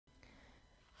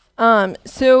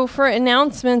So for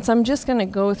announcements, I'm just going to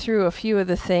go through a few of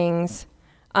the things.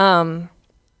 I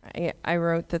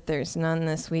wrote that there's none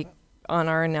this week on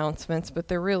our announcements, but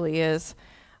there really is.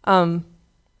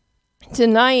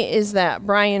 Tonight is that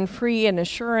Brian Free and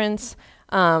Assurance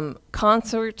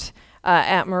concert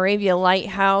at Moravia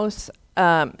Lighthouse,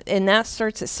 and that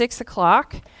starts at 6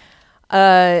 o'clock.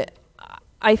 I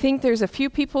think there's a few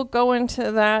people going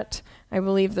to that. I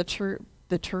believe the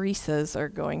Teresas are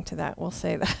going to that. We'll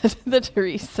say that. The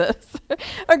Teresas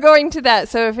are going to that.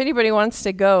 So if anybody wants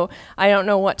to go, I don't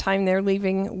know what time they're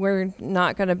leaving. We're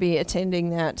not going to be attending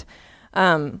that.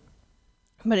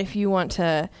 But if you want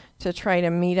to try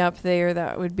to meet up there,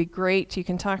 that would be great. You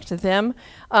can talk to them.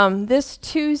 This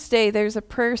Tuesday, there's a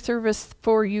prayer service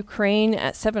for Ukraine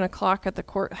at 7 o'clock at the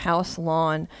courthouse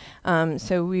lawn.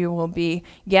 So we will be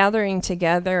gathering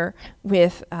together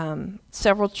with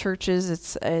several churches.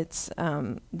 It's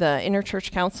the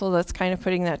Interchurch Council that's kind of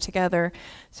putting that together.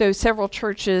 So several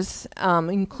churches,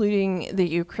 including the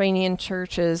Ukrainian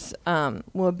churches,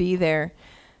 will be there.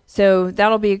 So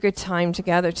that'll be a good time to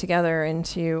gather together and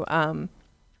to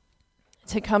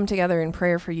come together in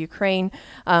prayer for Ukraine.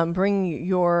 Bring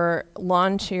your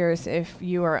lawn chairs if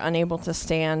you are unable to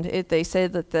stand. They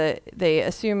said that they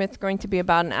assume it's going to be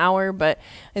about an hour, but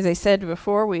as I said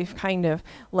before, we've kind of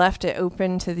left it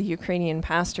open to the Ukrainian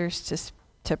pastors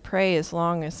to pray as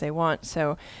long as they want.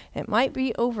 So it might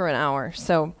be over an hour.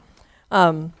 So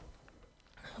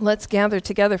let's gather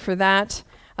together for that.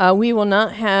 We will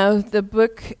not have the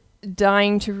book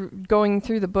going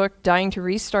through the book Dying to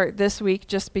Restart this week,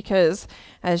 just because,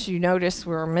 as you notice,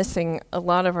 we're missing a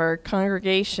lot of our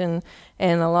congregation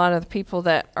and a lot of the people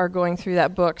that are going through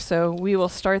that book. So we will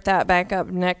start that back up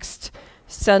next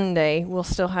Sunday. We'll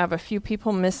still have a few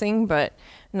people missing, but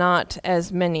not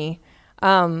as many.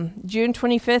 June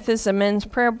 25th is the men's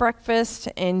prayer breakfast,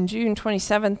 and June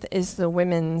 27th is the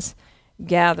women's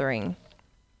gathering.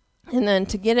 And then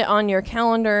to get it on your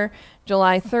calendar,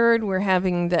 July 3rd, we're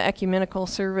having the ecumenical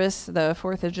service, the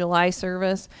 4th of July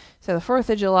service. So the 4th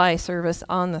of July service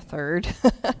on the 3rd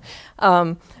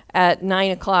at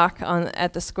 9 o'clock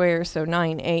at the square, so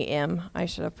 9 a.m. I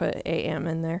should have put a.m.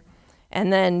 in there.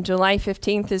 And then July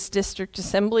 15th is district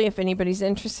assembly. If anybody's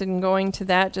interested in going to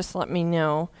that, just let me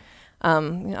know.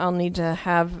 I'll need to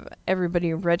have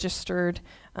everybody registered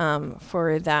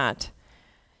for that.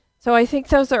 So I think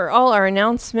those are all our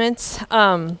announcements.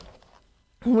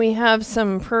 We have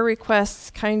some prayer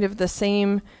requests, kind of the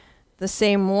same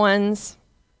ones.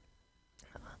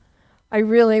 I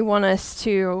really want us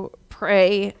to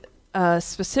pray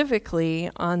specifically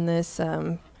on this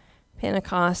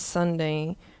Pentecost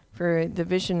Sunday for the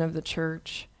vision of the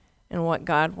church and what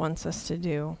God wants us to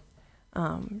do.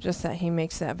 Just that He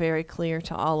makes that very clear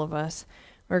to all of us.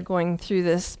 We're going through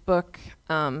this book,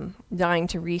 Dying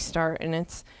to Restart, and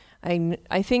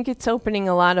I think it's opening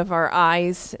a lot of our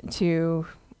eyes to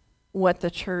what the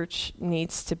church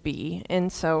needs to be.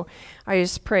 And so I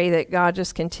just pray that God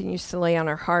just continues to lay on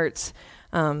our hearts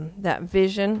that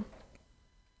vision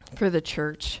for the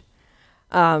church.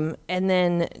 And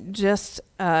then just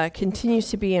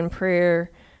continues to be in prayer.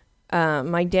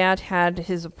 My dad had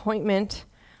his appointment,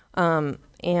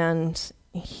 and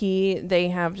they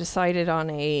have decided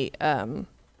on a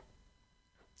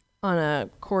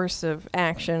course of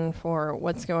action for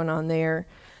what's going on there.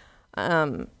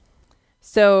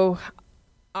 So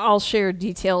I'll share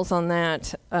details on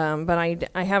that, but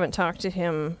I haven't talked to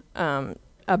him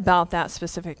about that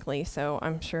specifically, so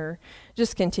I'm sure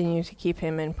just continue to keep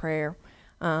him in prayer,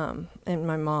 and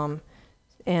my mom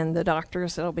and the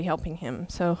doctors that'll be helping him.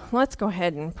 So let's go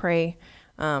ahead and pray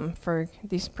for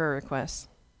these prayer requests.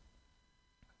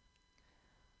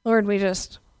 Lord, we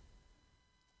just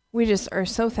are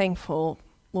so thankful,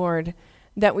 Lord,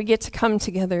 that we get to come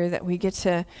together,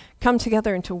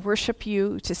 and to worship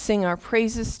you, to sing our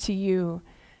praises to you,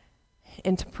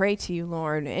 and to pray to you,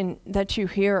 Lord, and that you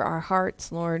hear our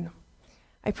hearts, Lord.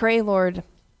 I pray, Lord,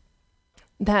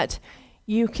 that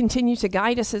you continue to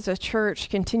guide us as a church,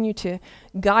 continue to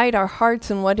guide our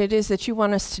hearts in what it is that you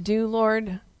want us to do,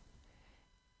 Lord.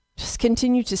 Just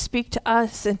continue to speak to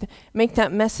us and make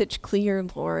that message clear,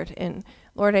 Lord. And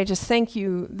Lord, I just thank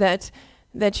you that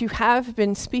you have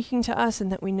been speaking to us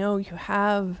and that we know you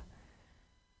have.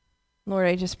 Lord,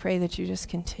 I just pray that you just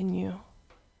continue.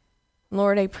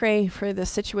 Lord, I pray for the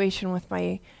situation with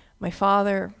my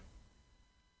father,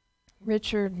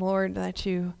 Richard, Lord, that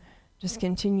you just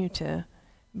continue to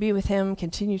be with him,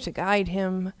 continue to guide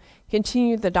him,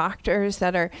 continue the doctors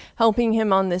that are helping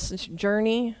him on this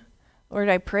journey. Lord,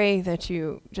 I pray that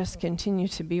you just continue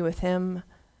to be with him,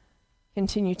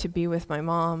 continue to be with my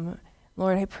mom.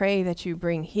 Lord, I pray that you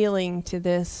bring healing to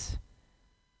this.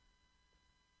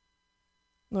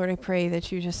 Lord, I pray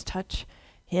that you just touch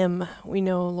him. We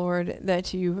know, Lord,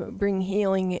 that you bring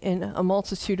healing in a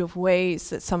multitude of ways,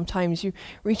 that sometimes you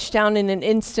reach down in an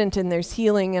instant and there's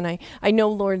healing. And I know,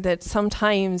 Lord, that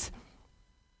sometimes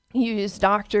you use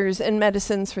doctors and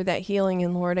medicines for that healing.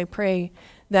 And Lord, I pray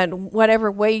that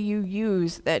whatever way you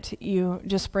use, that you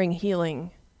just bring healing.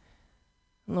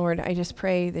 Lord, I just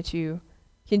pray that you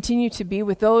continue to be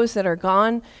with those that are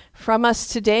gone from us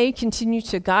today. Continue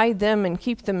to guide them and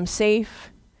keep them safe.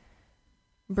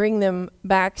 Bring them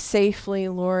back safely,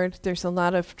 Lord. There's a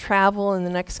lot of travel in the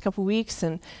next couple weeks,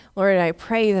 and Lord, I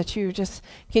pray that you just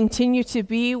continue to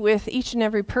be with each and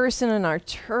every person in our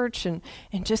church and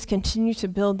just continue to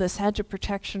build this hedge of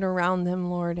protection around them,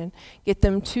 Lord, and get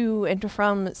them to and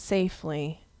from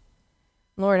safely.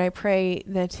 Lord, I pray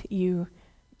that you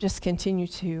just continue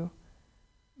to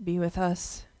be with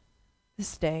us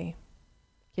this day.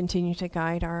 Continue to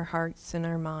guide our hearts and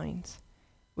our minds.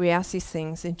 We ask these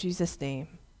things in Jesus' name.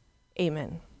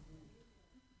 Amen.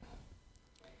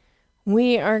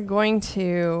 We are going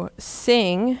to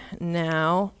sing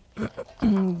now,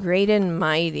 Great and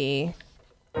Mighty.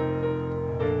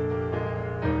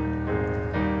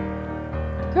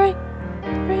 Great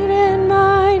and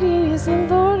mighty is the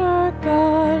Lord our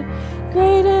God.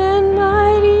 Great and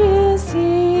mighty is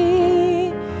he.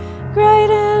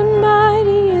 Great and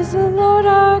mighty is the Lord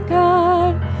our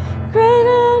God. Great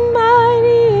and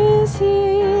mighty is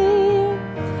he.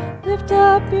 Lift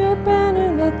up your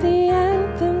banner, let the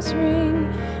anthems ring.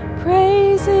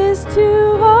 Praises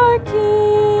to our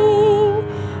King.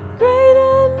 Great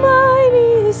and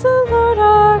mighty is the Lord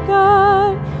our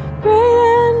God. Great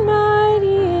and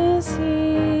mighty is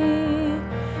he.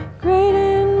 Great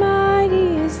and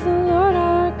mighty is the Lord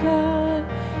our God.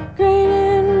 Great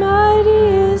and mighty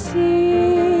is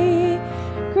he.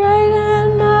 Great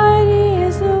and mighty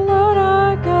is the Lord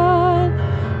our God.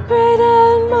 Great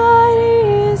and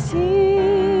mighty is he.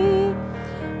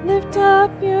 Lift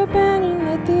up your banner,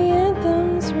 let the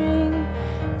anthems ring.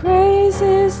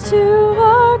 Praises to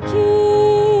our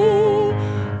King.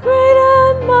 Great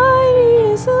and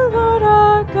mighty is the Lord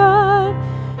our God.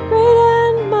 Great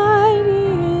and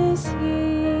mighty is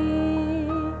he.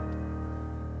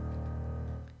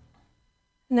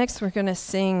 Next, we're going to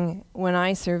sing When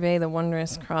I Survey the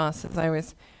Wondrous Cross. As I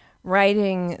was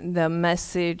writing the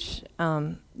message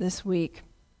this week,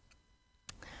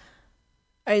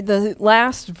 the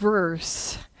last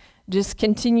verse just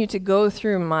continued to go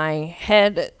through my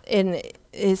head, and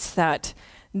it's that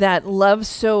love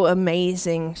so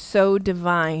amazing, so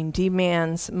divine,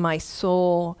 demands my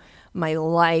soul, my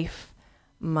life,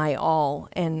 my all.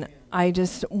 And I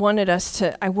just wanted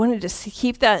to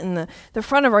keep that in the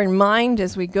front of our mind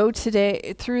as we go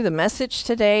today through the message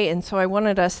today. And so I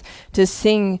wanted us to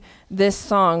sing this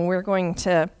song. We're going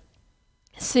to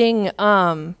sing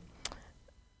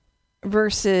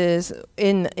verses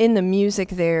in the music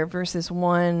there, verses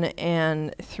 1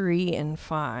 and 3 and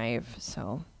 5.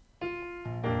 So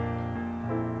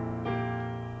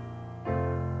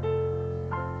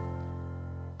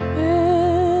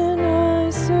when I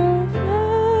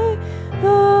survey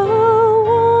the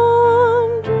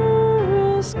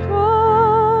wondrous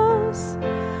cross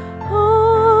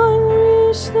on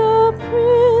which the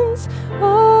Prince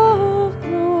of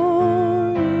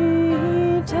Glory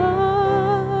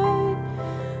died,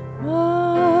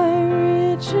 my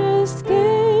richest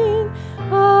gain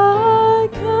I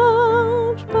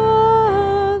count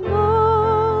but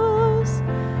loss,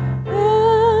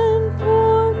 and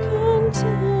pour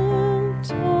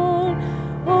contempt on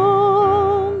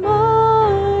all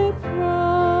my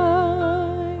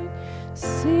pride.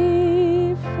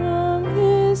 See from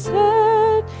his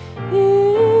head,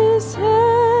 his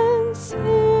hands,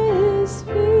 his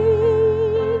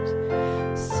feet,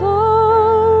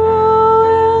 sorrow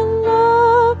and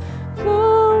love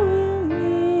flowing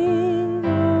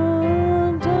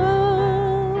mingled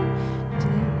down.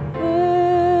 Did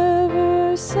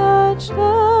ever such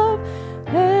love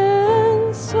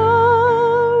and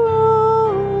sorrow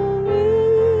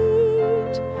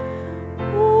meet,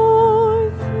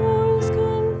 or thorns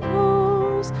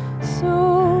compose so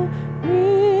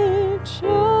rich a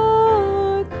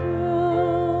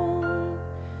crown?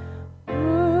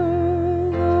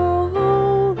 Were the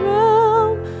whole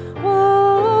realm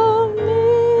of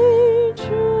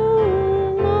nature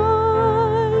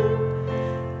mine,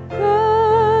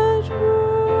 that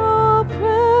were all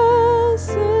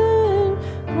present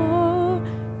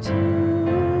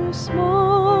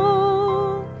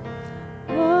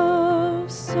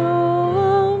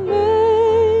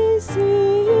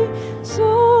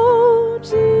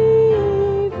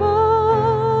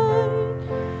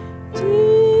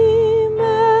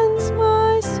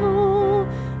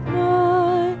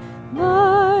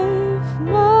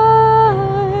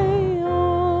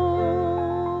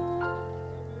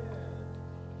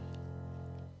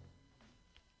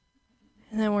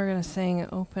And then we're going to sing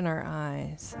Open Our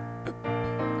Eyes.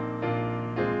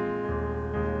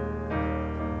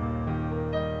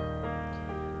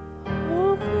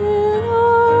 Open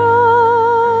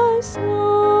our eyes,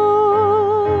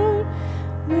 Lord.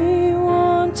 We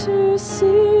want to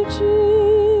see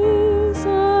Jesus,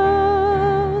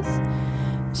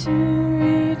 to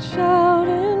reach out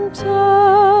and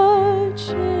touch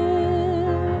Him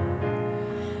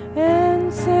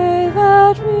and say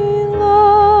that we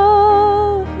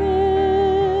love Him.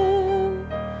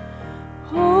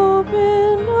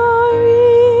 Open our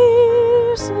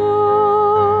ears,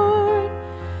 Lord,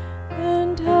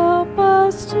 and help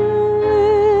us to listen.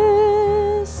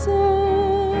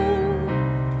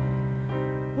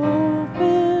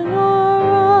 Open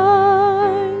our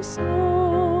eyes,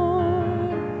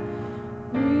 Lord.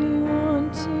 We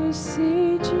want to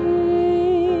see Jesus.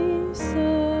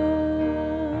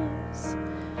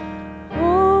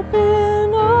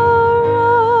 Open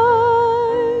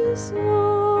our eyes,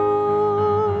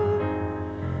 Lord.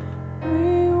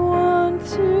 We want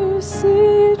to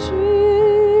see Jesus,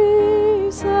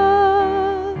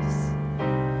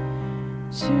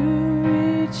 to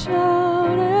reach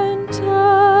out and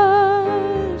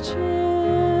touch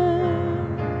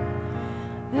Him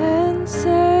and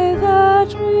say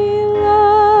that we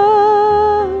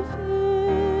love Him.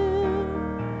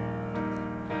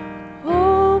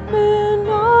 Open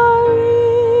our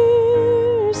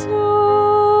ears,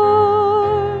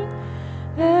 Lord,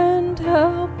 and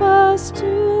help us to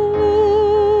listen.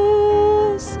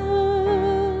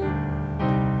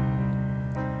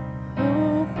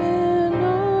 Open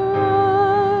our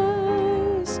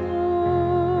eyes,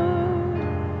 Lord.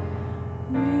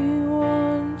 We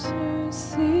want to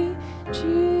see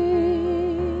Jesus.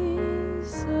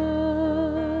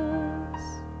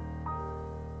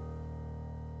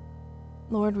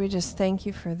 Lord, we just thank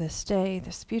you for this day,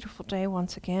 this beautiful day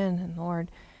once again. And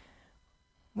Lord,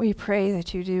 we pray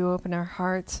that you do open our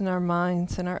hearts and our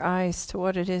minds and our eyes to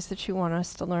what it is that you want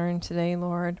us to learn today,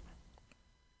 Lord.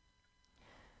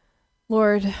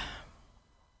 Lord,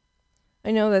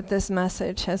 I know that this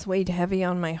message has weighed heavy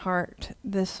on my heart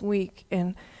this week,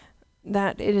 and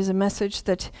that it is a message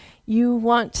that you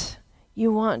want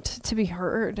to be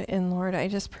heard. And Lord, I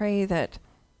just pray that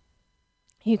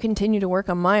you continue to work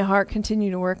on my heart,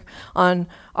 continue to work on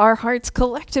our hearts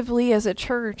collectively as a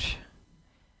church.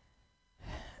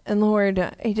 And Lord,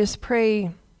 I just pray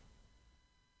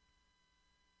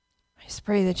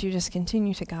that you just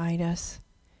continue to guide us,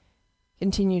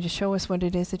 continue to show us what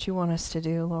it is that you want us to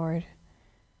do, Lord.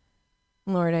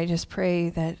 Lord, I just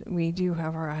pray that we do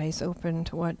have our eyes open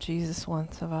to what Jesus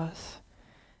wants of us,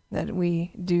 that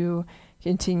we do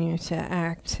continue to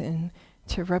act and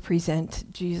to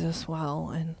represent Jesus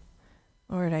well. And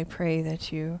Lord, I pray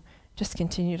that you just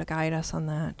continue to guide us on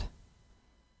that.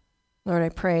 Lord, I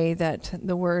pray that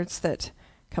the words that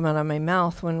come out of my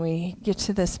mouth when we get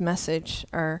to this message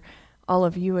are all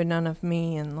of you and none of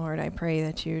me. And Lord, I pray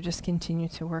that you just continue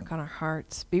to work on our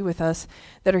hearts. Be with us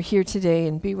that are here today,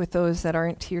 and be with those that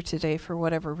aren't here today for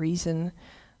whatever reason.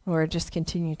 Lord, just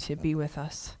continue to be with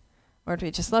us. Lord,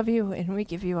 we just love you, and we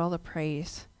give you all the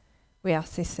praise. We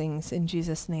ask these things in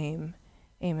Jesus' name.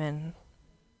 Amen.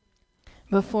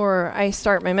 Before I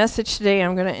start my message today,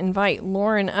 I'm going to invite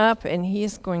Lauren up, and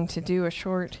he's going to do a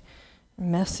short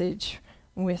message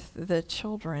with the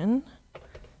children.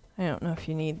 I don't know if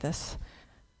you need this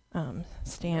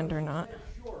stand or not.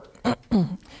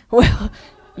 Well,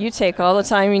 you take all the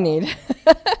time you need.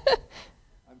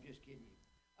 I'm just kidding you.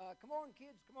 Come on,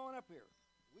 kids, come on up here.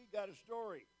 We got a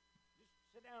story. Just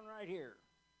sit down right here.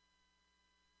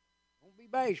 Don't be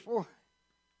bashful.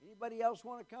 Anybody else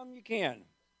want to come, you can.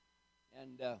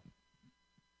 And, oh,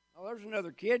 there's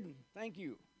another kid. Thank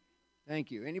you. Thank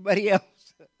you. Anybody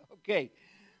else? Okay.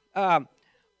 I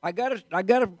got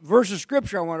a verse of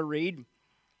scripture I want to read.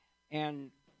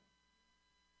 And,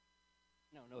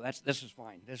 no, this is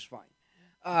fine. This is fine.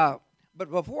 But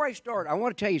before I start, I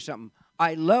want to tell you something.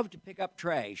 I love to pick up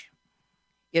trash.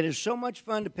 It is so much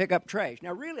fun to pick up trash.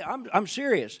 Now, really, I'm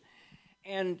serious.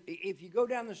 And if you go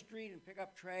down the street and pick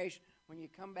up trash, when you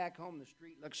come back home, the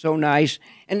street looks so nice,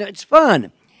 and it's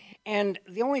fun. And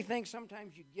the only thing,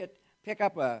 sometimes you pick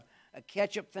up a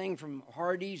ketchup thing from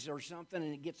Hardee's or something,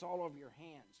 and it gets all over your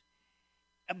hands.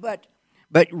 But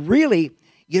really,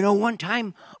 one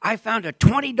time I found a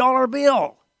 $20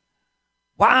 bill.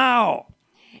 Wow!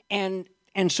 And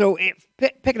so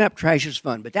picking up trash is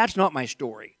fun, but that's not my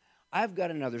story. I've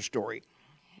got another story.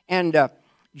 And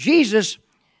Jesus,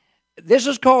 this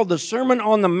is called the Sermon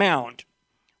on the Mount.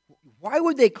 Why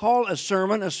would they call a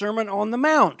sermon on the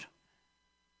Mount?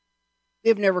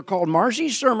 They've never called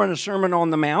Marcy's sermon a Sermon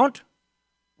on the Mount.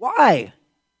 Why?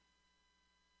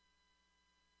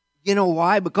 You know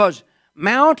why? Because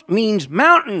mount means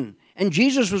mountain, and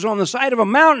Jesus was on the side of a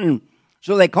mountain,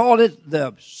 so they called it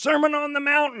the Sermon on the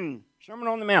Mountain. Sermon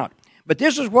on the Mount. But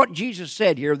this is what Jesus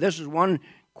said here. This is one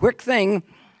quick thing.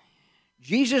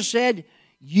 Jesus said,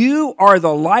 "You are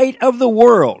the light of the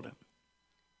world.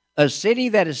 A city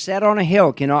that is set on a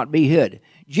hill cannot be hid."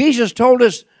 Jesus told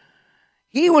us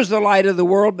He was the light of the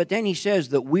world, but then He says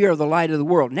that we are the light of the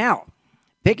world. Now,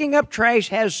 picking up trash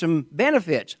has some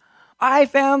benefits. I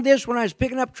found this when I was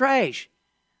picking up trash.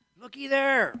 Looky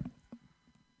there.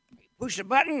 Push the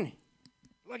button.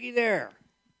 Looky there.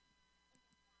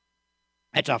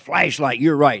 It's a flashlight,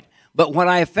 you're right. But when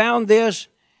I found this,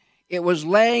 it was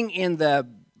laying in the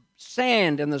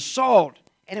sand and the salt,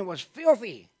 and it was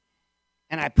filthy.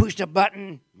 And I pushed a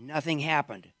button, nothing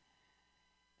happened.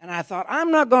 And I thought,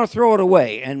 I'm not going to throw it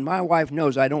away. And my wife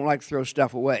knows I don't like to throw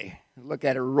stuff away. Look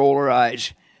at her roll her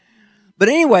eyes. But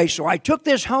anyway, so I took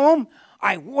this home,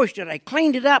 I washed it, I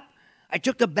cleaned it up. I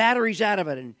took the batteries out of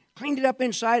it and cleaned it up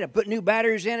inside. I put new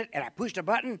batteries in it, and I pushed a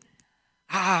button.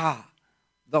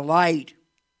 The light.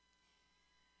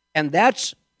 And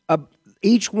that's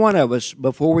each one of us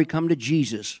before we come to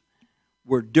Jesus.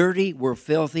 We're dirty, we're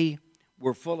filthy,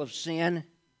 we're full of sin.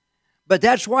 But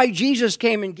that's why Jesus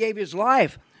came and gave His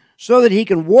life, so that He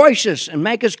can wash us and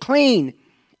make us clean.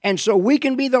 And so we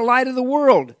can be the light of the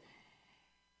world.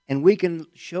 And we can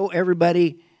show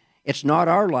everybody it's not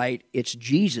our light, it's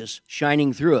Jesus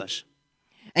shining through us.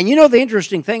 And you know the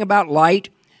interesting thing about light?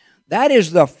 That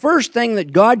is the first thing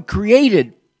that God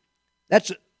created.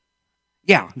 That's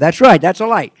right, that's a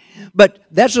light. But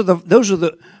those are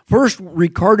the first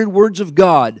recorded words of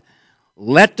God.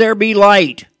 Let there be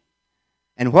light.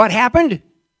 And what happened?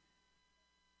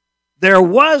 There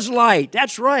was light.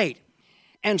 That's right.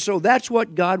 And so that's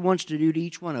what God wants to do to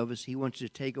each one of us. He wants to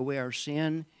take away our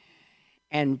sin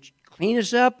and clean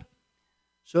us up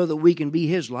so that we can be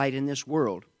His light in this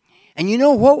world. And you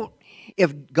know what?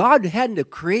 If God hadn't have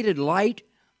created light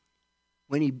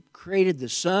when He created the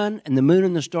sun and the moon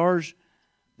and the stars,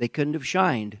 they couldn't have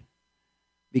shined.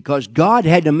 Because God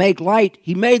had to make light.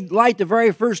 He made light the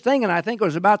very first thing, and I think it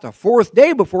was about the fourth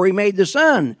day before He made the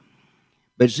sun.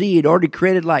 But see, He'd already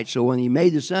created light, so when He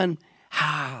made the sun,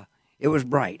 it was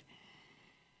bright.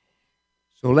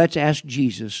 So let's ask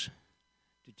Jesus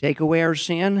to take away our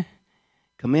sin,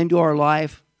 come into our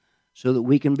life, so that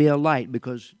we can be a light,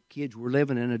 because kids, we're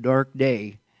living in a dark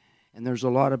day, and there's a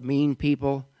lot of mean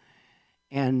people,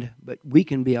 but we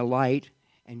can be a light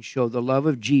and show the love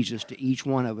of Jesus to each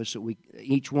one of us,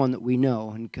 each one that we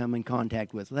know and come in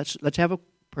contact with. Let's have a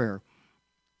prayer.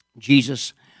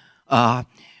 Jesus, I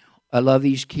love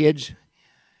these kids,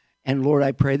 and Lord,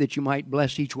 I pray that You might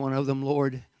bless each one of them,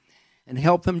 Lord, and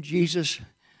help them, Jesus,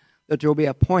 that there will be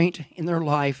a point in their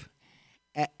life,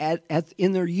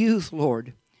 in their youth,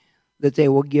 Lord, that they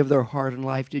will give their heart and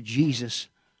life to Jesus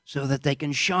so that they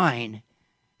can shine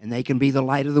and they can be the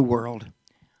light of the world.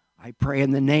 I pray in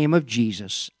the name of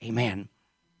Jesus. Amen.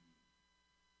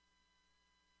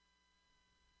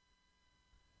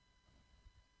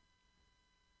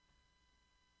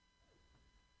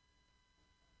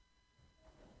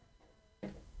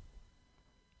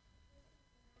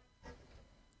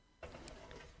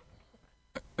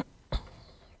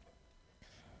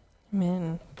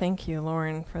 Amen. Thank you,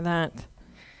 Lauren, for that.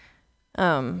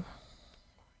 That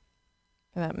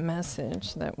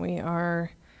message that we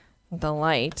are the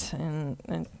light, and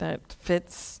that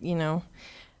fits,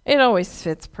 it always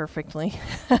fits perfectly.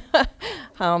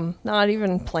 Not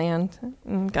even planned.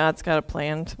 God's got a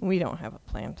plan. We don't have it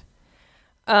planned.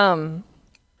 I'll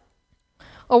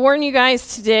warn you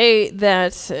guys today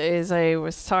that as I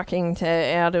was talking to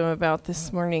Adam about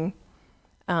this morning,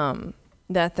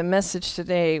 that the message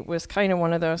today was kind of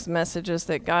one of those messages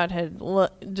that God had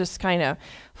just kind of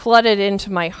flooded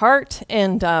into my heart.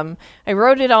 And I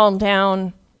wrote it all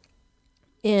down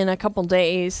in a couple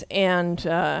days, and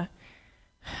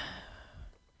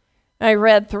I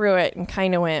read through it and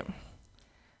kind of went,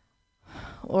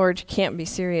 Lord, you can't be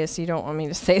serious. You don't want me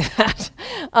to say that.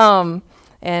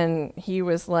 And He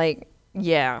was like,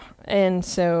 yeah. And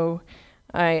so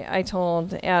I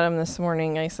told Adam this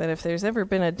morning, I said, if there's ever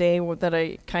been a day that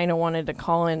I kind of wanted to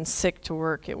call in sick to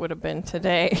work, it would have been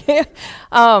today.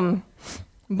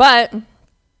 But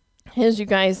as you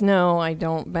guys know, I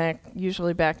don't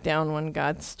usually back down when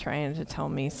God's trying to tell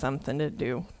me something to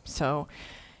do. So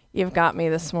you've got me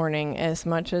this morning, as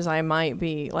much as I might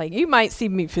be, you might see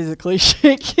me physically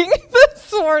shaking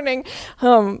this morning,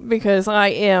 because I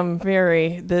am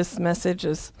this message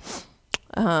is,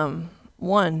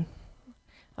 one,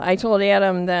 I told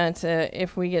Adam that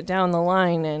if we get down the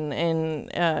line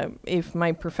and if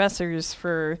my professors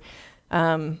for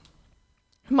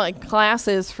my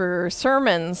classes for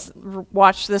sermons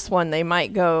watch this one, they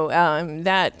might go,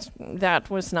 that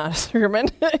was not a sermon.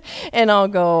 And I'll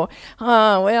go,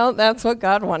 well, that's what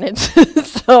God wanted.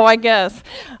 So I guess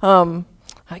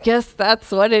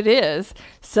that's what it is.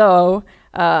 So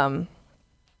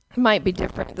it might be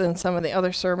different than some of the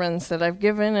other sermons that I've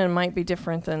given, and it might be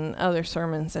different than other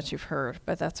sermons that you've heard,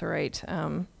 but that's all right.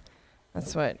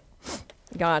 That's what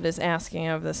God is asking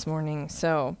of this morning.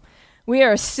 So we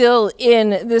are still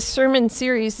in this sermon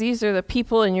series. These are the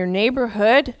people in your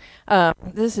neighborhood.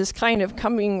 This is kind of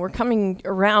we're coming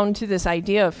around to this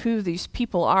idea of who these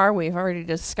people are. We've already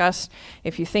discussed,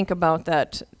 if you think about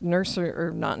that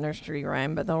not nursery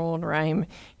rhyme, but the old rhyme,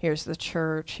 here's the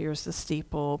church, here's the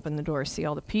steeple, open the door, see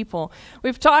all the people.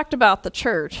 We've talked about the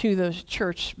church, who the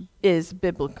church is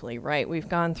biblically, right? We've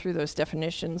gone through those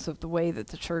definitions of the way that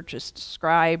the church is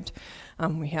described.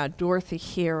 We had Dorothy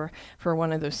here for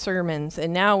one of those sermons,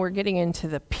 and now we're getting into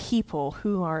the people.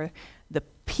 Who are the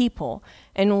people?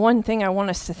 And one thing I want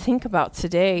us to think about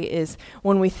today is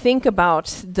when we think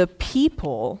about the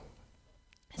people,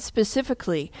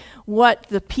 specifically what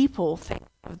the people think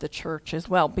of the church as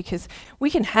well, because we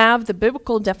can have the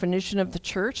biblical definition of the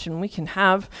church and we can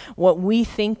have what we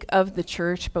think of the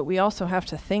church, but we also have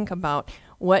to think about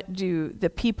what do the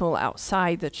people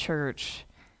outside the church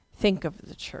think of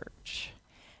the church.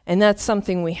 And that's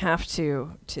something we have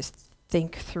to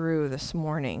think through this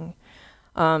morning.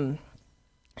 In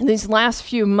these last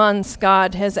few months,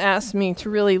 God has asked me to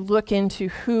really look into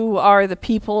who are the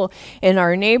people in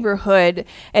our neighborhood.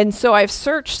 And so I've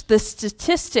searched the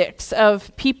statistics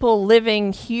of people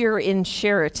living here in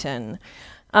Chariton.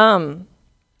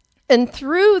 And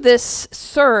through this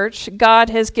search, God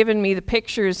has given me the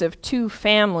pictures of two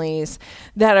families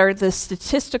that are the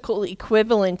statistical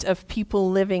equivalent of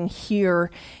people living here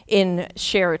in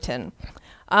Chariton.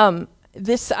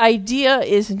 This idea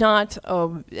is not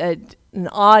an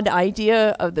odd idea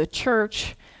of the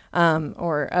church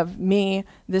or of me.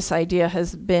 This idea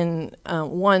has been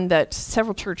one that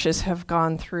several churches have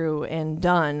gone through and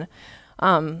done,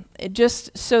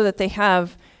 just so that they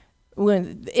have.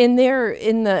 In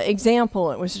the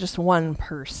example, it was just one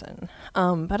person.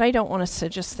 But I don't want us to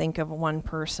just think of one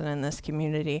person in this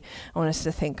community. I want us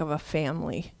to think of a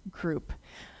family group.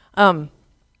 And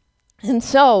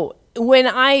so when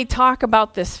I talk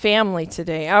about this family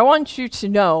today, I want you to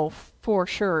know for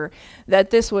sure that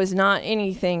this was not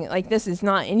anything, like this is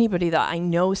not anybody that I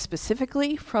know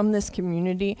specifically from this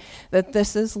community, that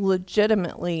this is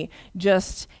legitimately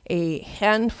just a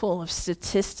handful of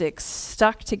statistics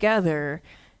stuck together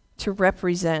to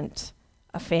represent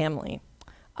a family.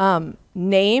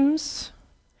 Names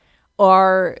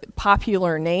are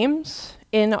popular names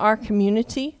in our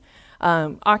community.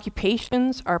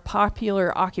 Occupations are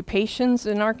popular occupations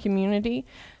in our community.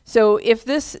 So if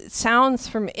this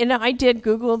sounds and I did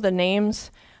Google the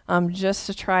names just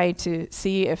to try to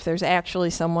see if there's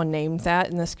actually someone named that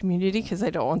in this community, because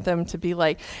I don't want them to be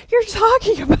like, you're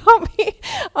talking about me.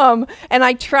 And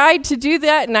I tried to do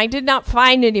that, and I did not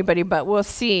find anybody, but we'll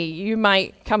see. You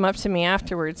might come up to me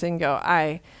afterwards and go,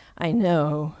 I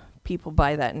know people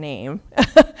by that name.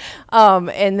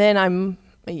 And then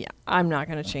I'm not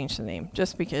going to change the name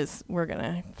just because we're going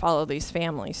to follow these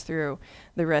families through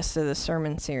the rest of the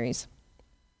sermon series.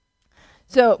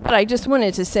 So, but I just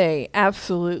wanted to say,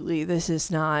 absolutely, this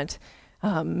is not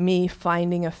me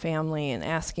finding a family and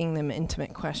asking them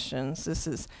intimate questions. This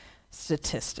is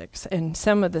statistics. And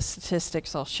some of the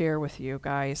statistics I'll share with you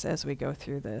guys as we go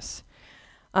through this.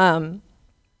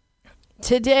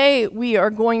 Today, we are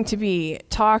going to be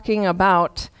talking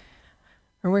about,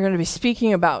 or we're going to be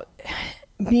speaking about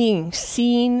being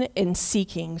seen and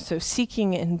seeking. So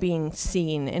seeking and being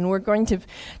seen. And we're going to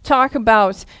talk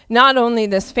about not only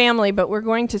this family, but we're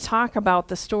going to talk about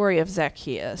the story of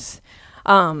Zacchaeus.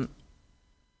 But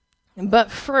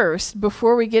first,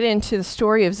 before we get into the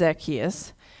story of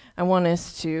Zacchaeus, I want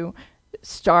us to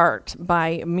start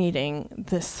by meeting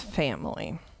this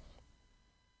family.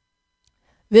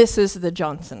 This is the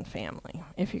Johnson family,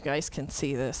 if you guys can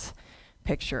see this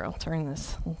picture. I'll turn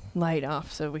this light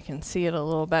off so we can see it a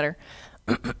little better.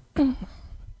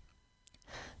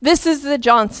 This is the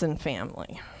Johnson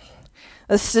family,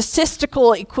 a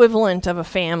statistical equivalent of a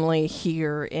family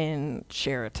here in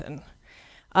Chariton.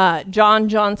 John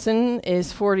Johnson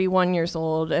is 41 years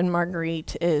old and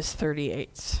Marguerite is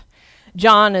 38.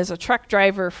 John is a truck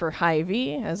driver for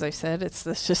Hy-Vee. As I said, it's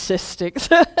the statistics.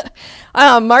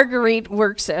 Marguerite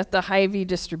works at the Hy-Vee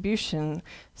Distribution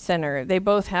Center. They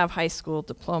both have high school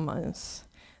diplomas.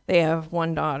 They have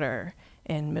one daughter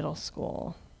in middle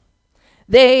school.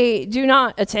 They do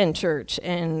not attend church,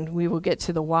 and we will get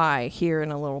to the why here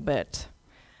in a little bit.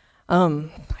 I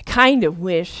kind of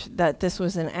wish that this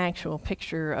was an actual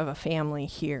picture of a family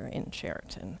here in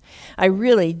Chariton. I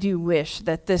really do wish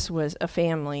that this was a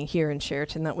family here in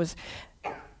Chariton that was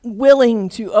willing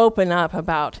to open up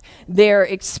about their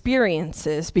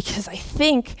experiences, because I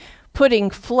think putting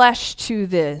flesh to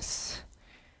this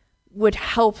would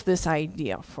help this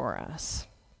idea for us.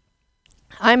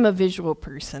 I'm a visual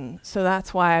person, so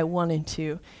that's why I wanted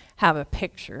to have a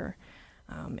picture.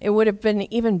 It would have been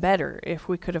even better if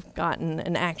we could have gotten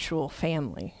an actual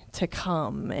family to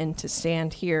come and to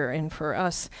stand here and for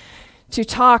us to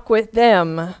talk with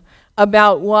them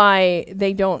about why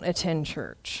they don't attend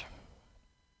church.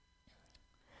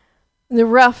 The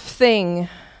rough thing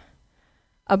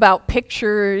about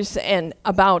pictures and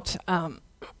about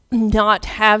not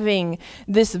having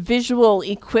this visual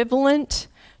equivalent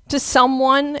to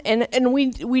someone, and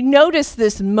we notice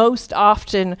this most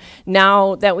often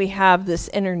now that we have this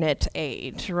internet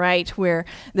age, right, where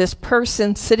this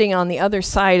person sitting on the other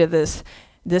side of this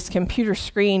computer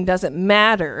screen doesn't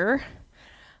matter,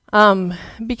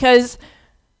 because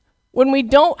when we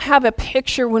don't have a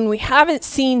picture, when we haven't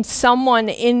seen someone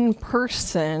in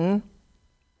person,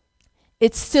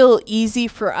 it's still easy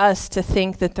for us to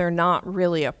think that they're not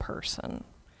really a person.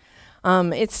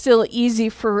 It's still easy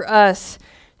for us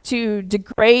to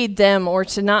degrade them or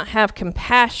to not have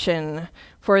compassion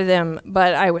for them.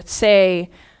 But I would say,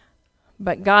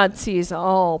 but God sees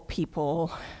all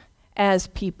people, as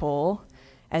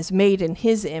made in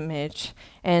his image,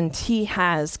 and he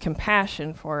has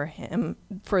compassion for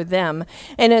them.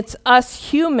 And it's us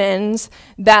humans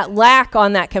that lack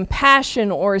on that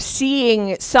compassion or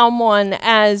seeing someone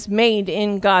as made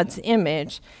in God's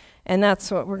image. And that's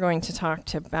what we're going to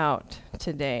talk about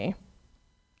today.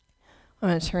 I'm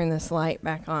going to turn this light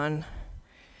back on.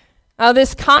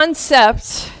 This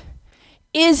concept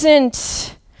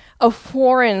isn't a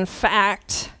foreign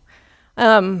fact.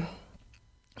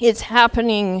 It's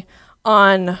happening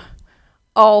on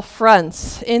all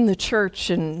fronts, in the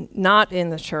church and not in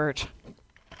the church.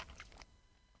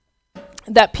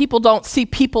 That people don't see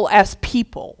people,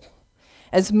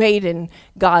 as made in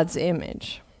God's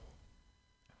image.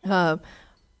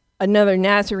 Another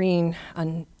Nazarene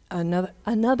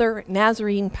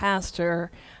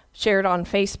pastor shared on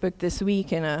Facebook this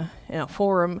week in a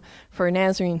forum for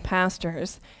Nazarene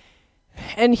pastors.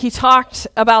 And he talked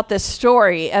about this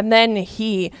story, and then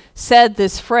he said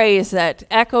this phrase that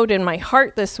echoed in my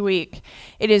heart this week: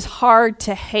 it is hard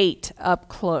to hate up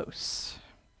close.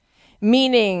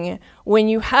 Meaning, when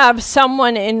you have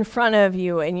someone in front of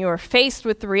you and you are faced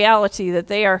with the reality that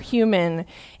they are human,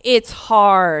 it's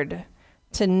hard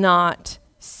to not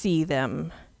see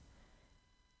them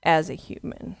as a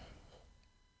human,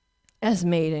 as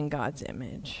made in God's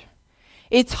image.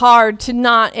 It's hard to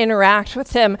not interact with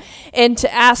them and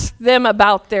to ask them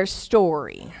about their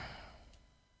story.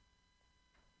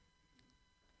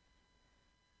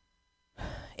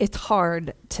 It's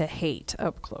hard to hate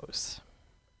up close.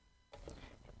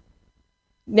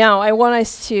 Now, I want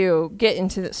us to get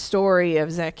into the story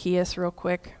of Zacchaeus real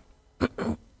quick.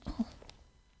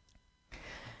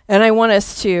 And I want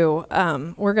us to,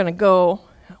 we're going to go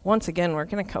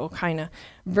kind of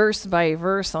verse by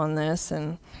verse on this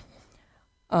and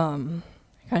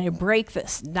kind of break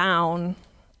this down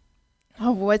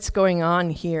of what's going on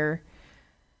here.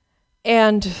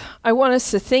 And I want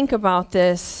us to think about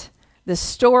the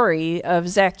story of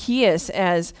Zacchaeus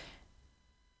as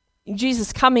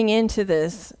Jesus coming into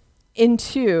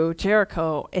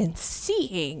Jericho and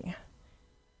seeing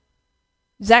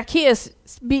Zacchaeus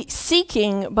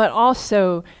seeking, but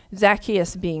also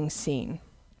Zacchaeus being seen.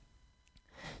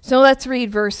 So let's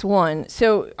read verse 1.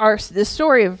 So the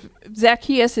story of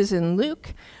Zacchaeus is in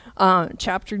Luke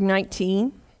chapter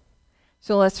 19.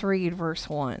 So let's read verse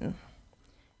 1.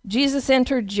 Jesus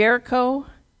entered Jericho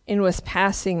and was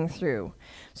passing through.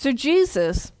 So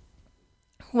Jesus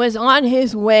was on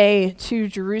his way to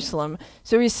Jerusalem.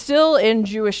 So he's still in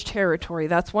Jewish territory.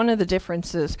 That's one of the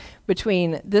differences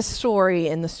between this story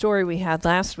and the story we had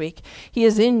last week. He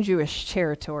is in Jewish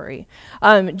territory.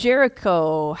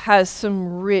 Jericho has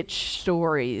some rich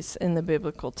stories in the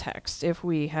biblical text, if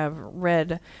we have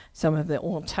read some of the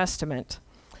Old Testament.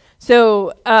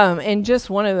 So, and just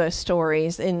one of those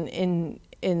stories, in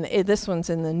this one's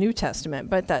in the New Testament,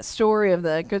 but that story of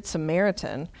the Good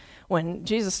Samaritan, when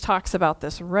Jesus talks about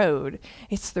this road,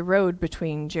 it's the road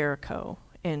between Jericho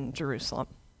and Jerusalem.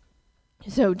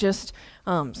 So just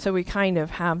so we kind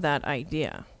of have that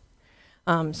idea.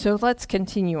 So let's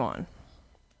continue on.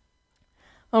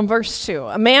 On verse 2,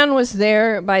 a man was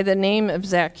there by the name of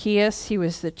Zacchaeus. He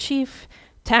was the chief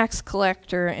tax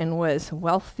collector and was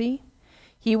wealthy.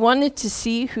 He wanted to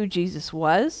see who Jesus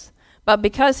was, but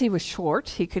because he was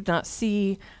short, he could not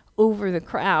see over the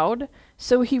crowd.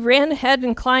 So he ran ahead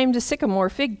and climbed a sycamore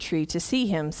fig tree to see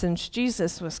him, since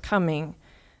Jesus was coming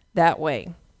that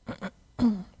way.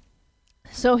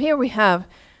 So here we have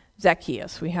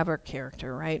Zacchaeus. We have our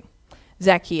character, right?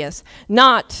 Zacchaeus,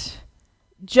 not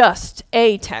just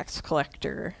a tax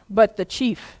collector, but the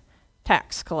chief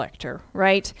tax collector,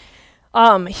 right?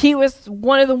 He was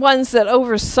one of the ones that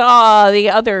oversaw the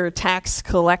other tax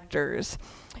collectors.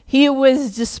 He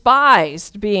was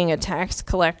despised being a tax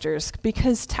collector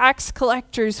because tax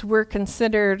collectors were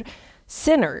considered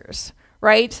sinners,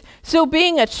 right? So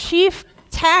being a chief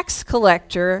tax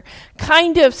collector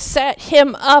kind of set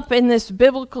him up in this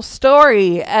biblical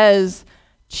story as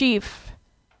chief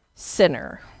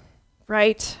sinner,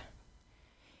 right?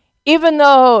 Even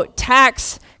though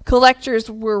tax collectors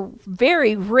were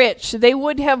very rich, they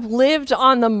would have lived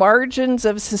on the margins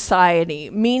of society,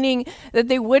 meaning that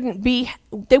they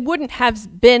wouldn't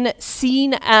have been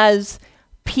seen as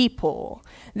people.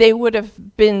 They would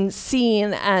have been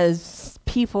seen as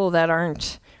people that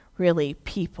aren't really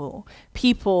people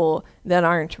that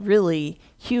aren't really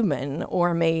human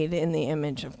or made in the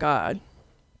image of God.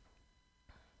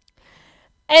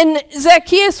 And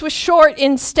Zacchaeus was short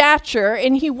in stature,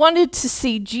 and he wanted to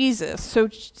see Jesus. So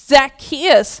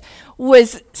Zacchaeus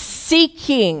was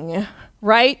seeking,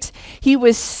 right? He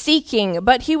was seeking,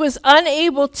 but he was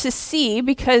unable to see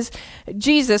because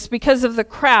of the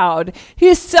crowd.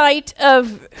 His sight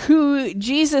of who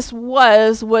Jesus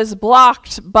was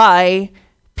blocked by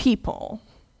people.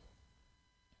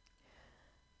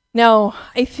 Now,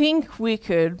 I think we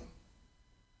could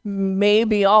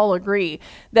maybe all agree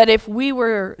that if we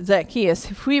were Zacchaeus,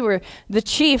 if we were the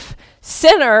chief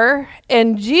sinner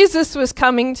and Jesus was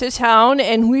coming to town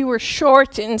and we were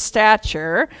short in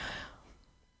stature,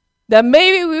 that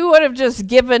maybe we would have just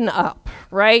given up,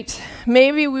 right?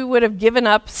 Maybe we would have given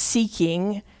up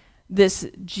seeking this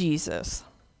Jesus.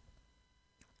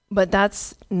 But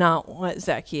that's not what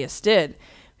Zacchaeus did,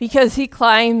 because he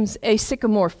climbs a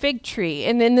sycamore fig tree.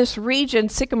 And in this region,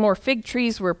 sycamore fig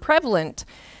trees were prevalent.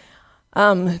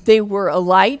 They were a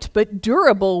light but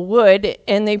durable wood,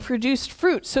 and they produced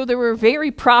fruit. So they were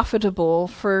very profitable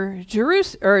for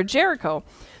Jericho.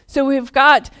 So we've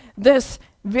got this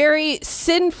very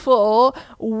sinful,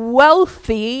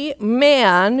 wealthy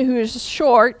man who is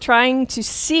short trying to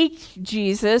seek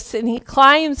Jesus, and he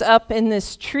climbs up in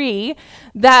this tree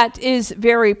that is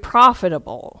very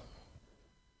profitable.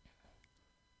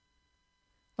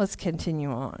 Let's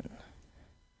continue on.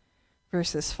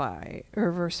 Verse 5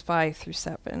 through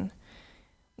 7.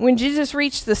 When Jesus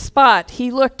reached the spot,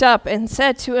 he looked up and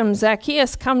said to him,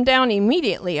 "Zacchaeus, come down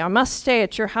immediately. I must stay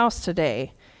at your house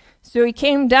today." So he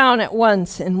came down at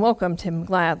once and welcomed him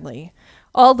gladly.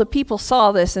 All the people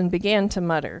saw this and began to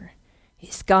mutter,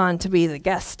 "He's gone to be the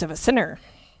guest of a sinner."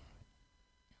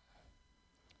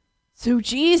 So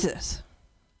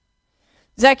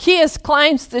Zacchaeus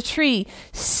climbs the tree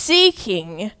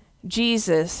seeking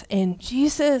Jesus, and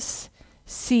Jesus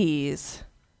sees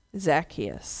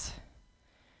Zacchaeus.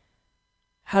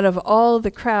 Out of all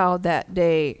the crowd that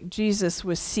day, Jesus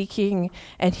was seeking,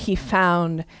 and he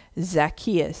found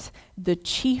Zacchaeus, the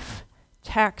chief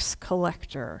tax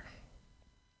collector.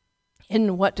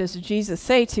 And what does Jesus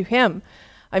say to him?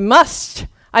 I must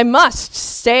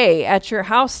stay at your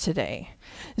house today.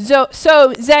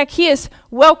 So Zacchaeus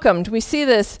welcomed. We see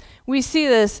this.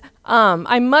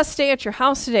 I must stay at your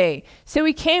house today. So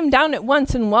he came down at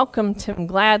once and welcomed him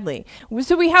gladly.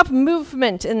 So we have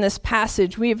movement in this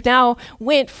passage. We have now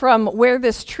went from where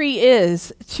this tree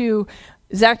is to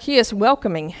Zacchaeus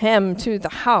welcoming him to the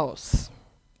house.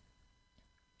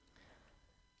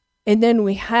 And then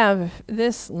we have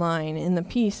this line in the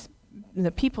piece.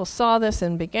 The people saw this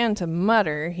and began to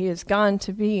mutter, "He has gone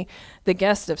to be the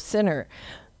guest of sinner."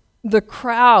 The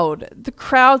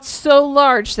crowd so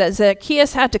large that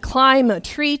Zacchaeus had to climb a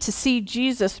tree to see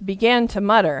Jesus began to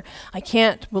mutter, "I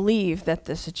can't believe that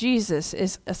this Jesus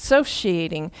is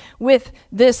associating with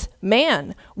this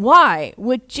man. Why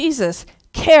would Jesus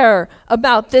care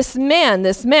about this man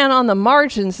on the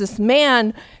margins, this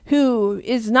man who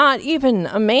is not even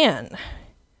a man?"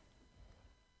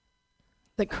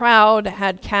 The crowd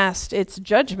had cast its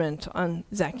judgment on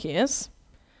Zacchaeus.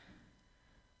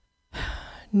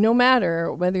 No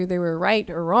matter whether they were right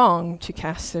or wrong to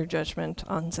cast their judgment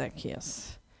on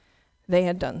Zacchaeus, they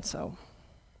had done so.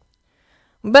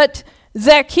 But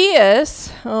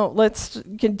Zacchaeus, let's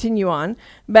continue on.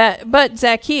 But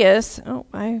Zacchaeus,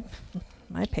 my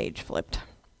page flipped.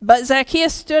 But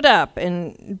Zacchaeus stood up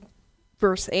in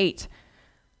verse 8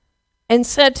 and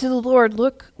said to the Lord,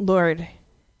 "Look, Lord,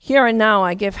 here and now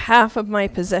I give half of my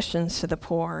possessions to the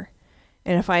poor,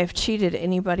 and if I have cheated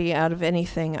anybody out of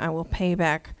anything, I will pay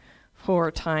back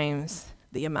 4 times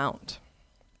the amount."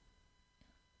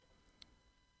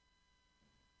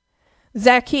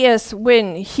 Zacchaeus,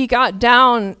 when he got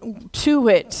down to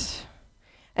it,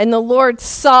 and the Lord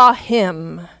saw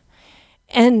him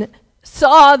and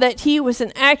saw that he was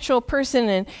an actual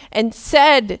person and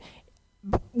said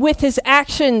with his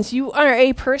actions, "You are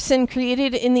a person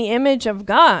created in the image of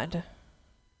God,"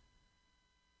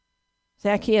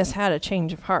 Zacchaeus had a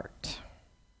change of heart.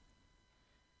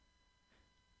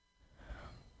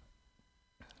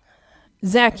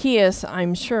 Zacchaeus,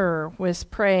 I'm sure, was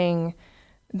praying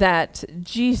that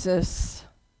Jesus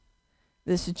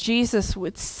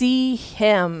would see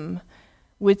him,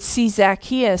 would see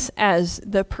Zacchaeus as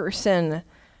the person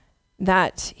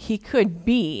that he could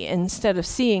be instead of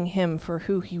seeing him for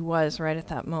who he was right at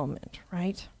that moment,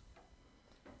 right?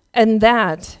 And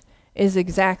that is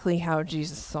exactly how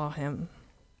Jesus saw him.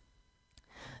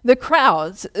 The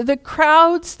crowds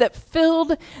that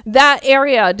filled that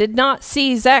area did not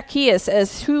see Zacchaeus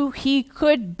as who he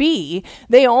could be.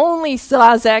 They only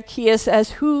saw Zacchaeus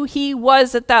as who he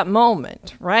was at that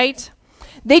moment, right?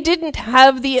 They didn't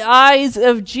have the eyes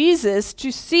of Jesus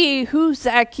to see who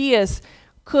Zacchaeus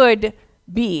could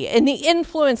be and the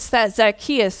influence that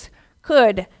Zacchaeus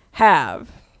could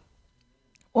have,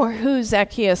 or who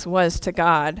Zacchaeus was to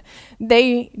God.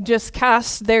 They just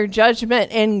cast their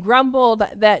judgment and grumbled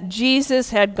that Jesus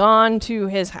had gone to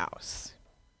his house.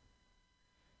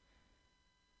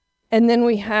 And then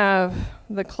we have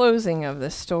the closing of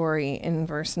the story in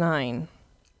verse 9.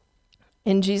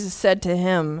 And Jesus said to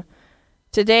him,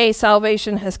 "Today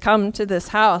salvation has come to this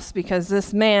house, because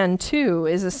this man too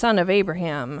is a son of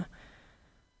Abraham.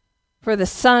 For the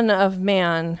Son of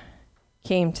Man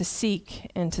came to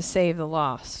seek and to save the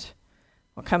lost."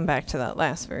 We'll come back to that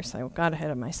last verse. I got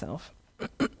ahead of myself.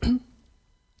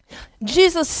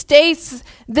 Jesus states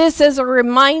this as a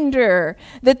reminder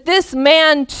that this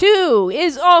man too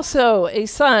is also a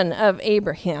son of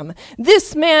Abraham.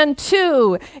 This man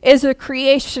too is a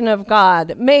creation of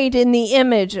God, made in the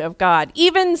image of God.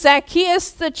 Even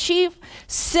Zacchaeus, the chief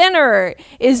sinner,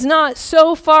 is not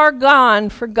so far gone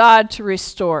for God to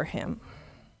restore him.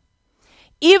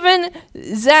 Even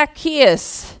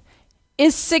Zacchaeus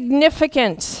is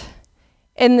significant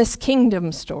in this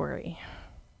kingdom story.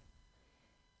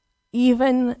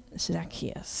 Even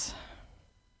Zacchaeus.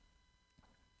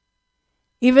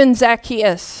 Even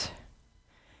Zacchaeus,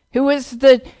 who was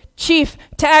the chief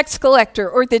tax collector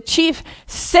or the chief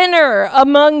sinner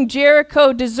among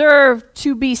Jericho, deserved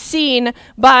to be seen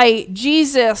by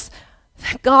Jesus,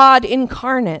 God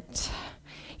incarnate.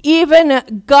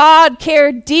 Even God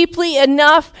cared deeply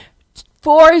enough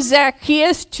for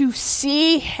Zacchaeus to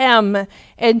see him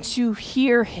and to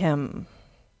hear him.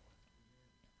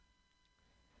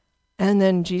 And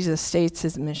then Jesus states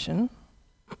his mission.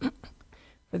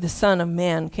 For the Son of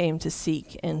Man came to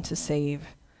seek and to save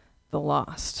the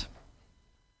lost.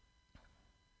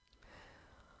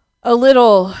 A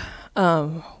little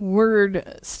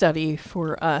word study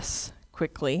for us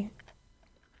quickly.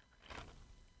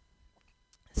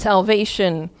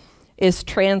 Salvation is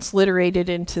transliterated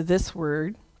into this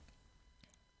word,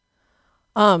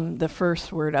 the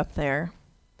first word up there.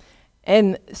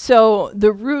 And so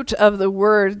the root of the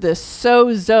word, the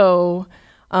sozo,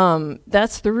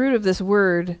 that's the root of this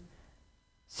word.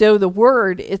 So the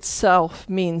word itself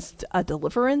means a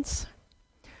deliverance,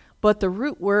 but the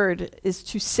root word is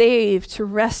to save, to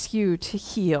rescue, to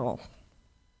heal.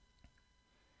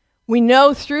 We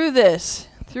know through this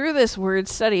word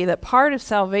study that part of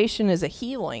salvation is a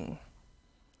healing,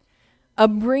 a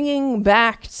bringing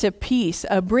back to peace,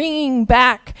 a bringing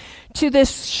back to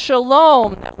this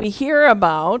shalom that we hear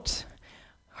about,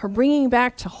 or bringing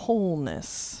back to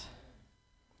wholeness.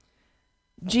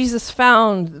 Jesus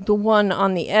found the one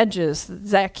on the edges,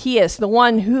 Zacchaeus, the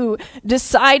one who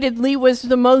decidedly was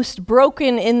the most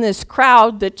broken in this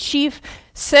crowd, the chief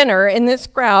sinner in this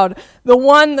crowd, the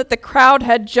one that the crowd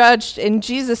had judged, and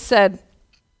Jesus said,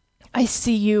 "I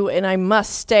see you, and I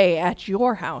must stay at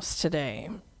your house today."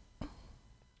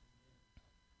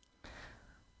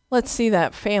 Let's see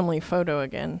that family photo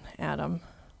again, Adam.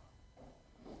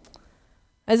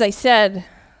 As I said,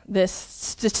 this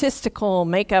statistical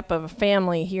makeup of a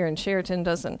family here in Chariton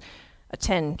doesn't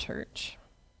attend church.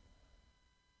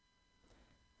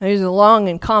 There's a long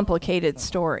and complicated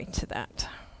story to that.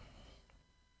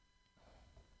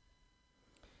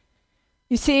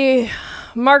 You see,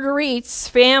 Marguerite's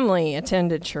family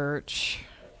attended church.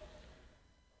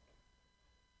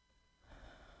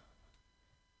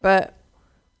 But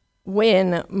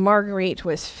when Marguerite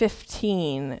was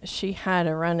 15, she had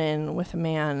a run-in with a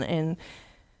man, and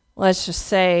let's just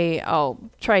say,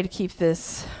 I'll try to keep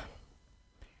this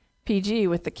PG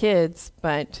with the kids,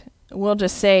 but we'll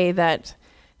just say that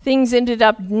things ended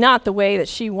up not the way that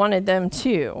she wanted them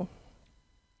to,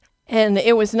 and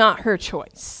it was not her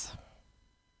choice.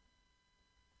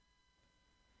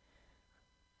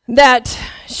 That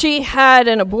she had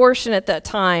an abortion at that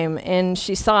time, and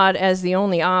she saw it as the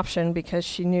only option because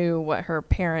she knew what her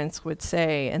parents would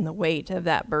say and the weight of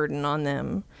that burden on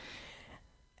them.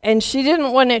 And she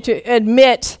didn't want it to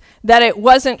admit that it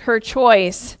wasn't her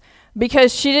choice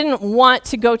because she didn't want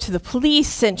to go to the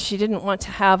police, and she didn't want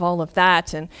to have all of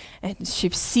that, and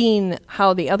she'd seen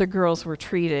how the other girls were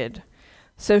treated.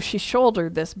 So she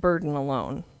shouldered this burden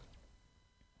alone.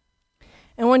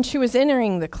 And when she was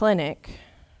entering the clinic,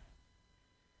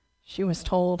 she was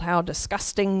told how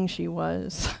disgusting she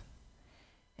was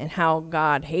and how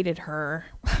God hated her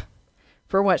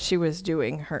for what she was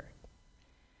doing her.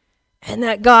 And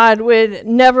that God would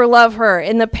never love her.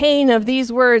 And the pain of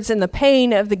these words and the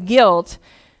pain of the guilt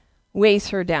weighs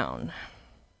her down.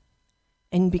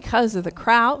 And because of the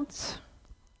crowds,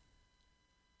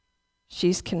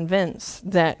 she's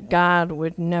convinced that God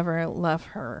would never love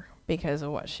her because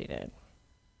of what she did.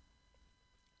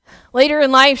 Later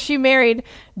in life, she married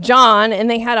John, and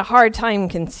they had a hard time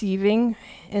conceiving,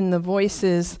 and the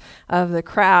voices of the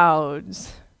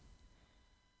crowds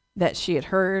that she had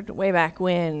heard way back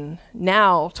when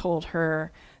now told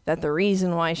her that the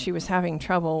reason why she was having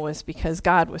trouble was because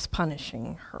God was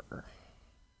punishing her.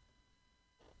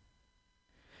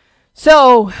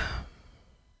 So,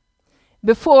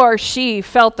 before she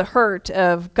felt the hurt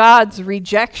of God's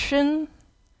rejection,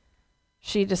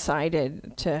 she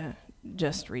decided to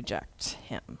just reject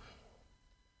him.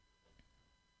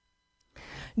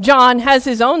 John has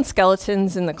his own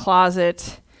skeletons in the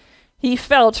closet. He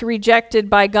felt rejected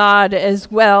by God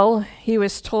as well. He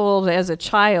was told as a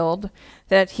child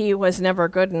that he was never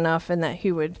good enough, and that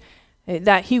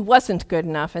he wasn't good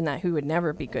enough, and that he would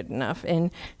never be good enough.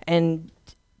 And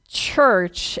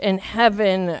church and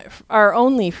heaven are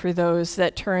only for those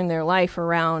that turn their life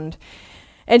around.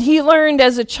 And he learned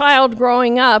as a child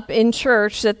growing up in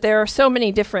church that there are so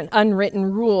many different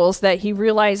unwritten rules that he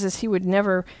realizes he would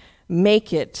never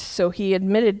make it. So he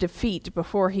admitted defeat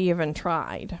before he even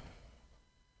tried.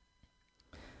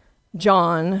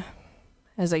 John,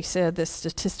 as I said, the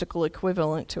statistical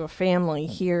equivalent to a family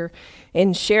here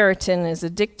in Chariton, is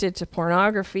addicted to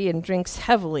pornography and drinks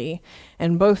heavily,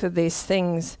 and both of these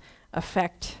things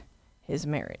affect his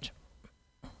marriage.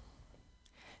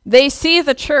 They see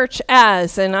the church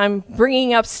as, and I'm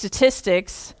bringing up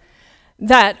statistics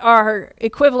that are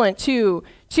equivalent to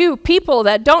people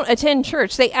that don't attend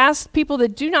church. They ask people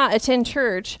that do not attend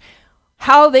church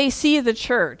how they see the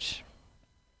church.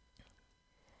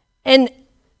 And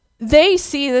they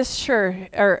see this church,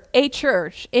 or a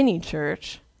church, any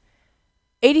church,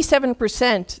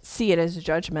 87% see it as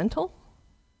judgmental.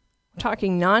 We're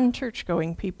talking non-church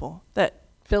going people that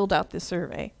filled out this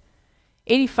survey.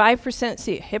 85%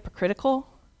 see it hypocritical.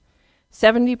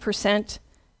 70%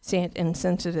 see it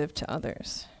insensitive to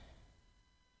others.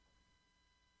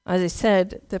 As I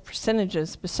said, the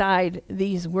percentages beside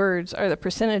these words are the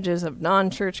percentages of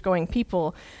non-church going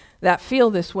people that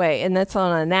feel this way, and that's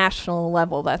on a national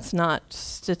level. That's not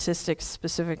statistics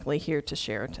specifically here to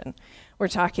Chariton. We're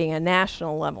talking a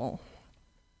national level.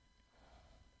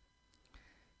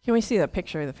 Can we see the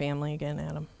picture of the family again,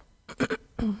 Adam?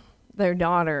 Their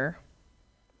daughter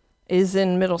is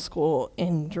in middle school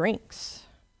and drinks.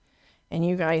 And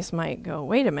you guys might go,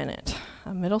 wait a minute,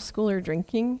 a middle schooler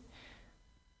drinking?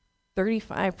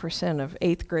 35% of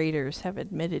 8th graders have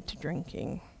admitted to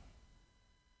drinking.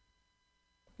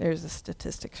 There's the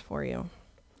statistics for you.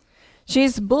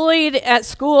 She's bullied at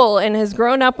school and has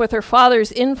grown up with her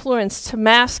father's influence to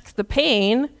mask the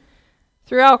pain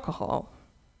through alcohol.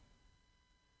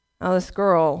 Now this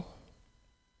girl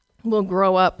will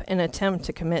grow up and attempt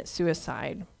to commit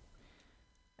suicide.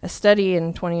 A study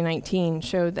in 2019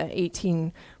 showed that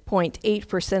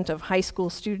 18.8% of high school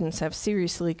students have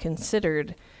seriously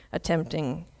considered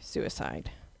attempting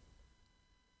suicide.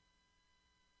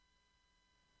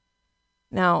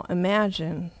 Now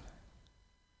imagine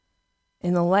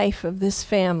in the life of this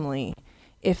family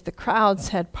if the crowds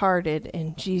had parted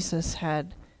and Jesus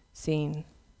had seen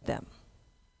them.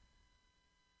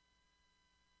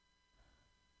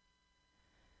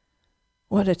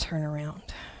 What a turnaround.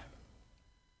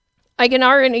 I can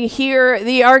already hear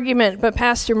the argument, but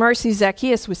Pastor Marcy,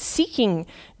 Zacchaeus was seeking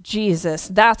Jesus.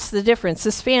 That's the difference.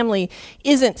 This family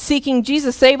isn't seeking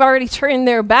Jesus. They've already turned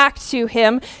their back to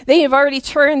him. They have already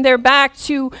turned their back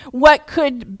to what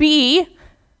could be.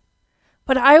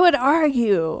 But I would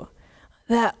argue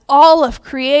that all of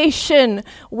creation,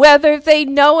 whether they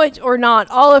know it or not,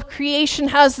 all of creation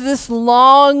has this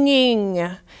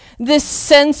longing, this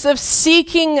sense of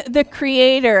seeking the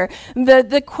Creator.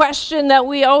 The question that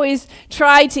we always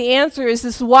try to answer is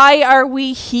this: why are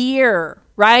we here?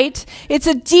 Right? It's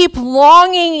a deep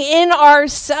longing in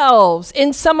ourselves.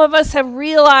 And some of us have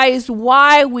realized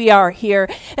why we are here,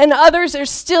 and others are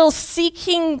still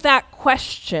seeking that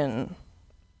question.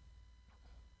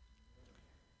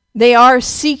 They are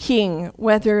seeking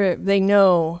whether they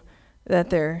know that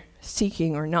they're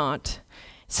seeking or not.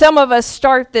 Some of us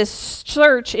start this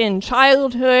search in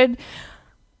childhood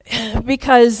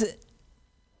because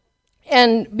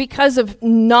of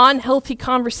non-healthy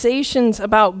conversations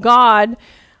about God,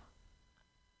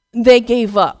 they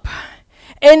gave up.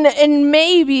 And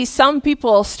maybe some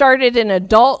people started in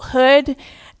adulthood,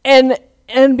 and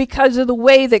because of the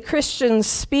way that Christians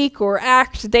speak or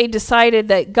act, they decided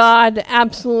that God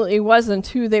absolutely wasn't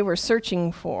who they were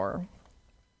searching for.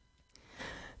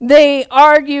 They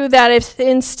argue that if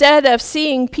instead of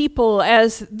seeing people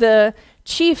as the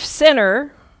chief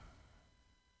sinner,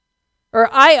 or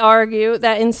I argue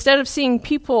that instead of seeing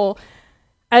people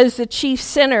as the chief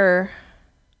sinner,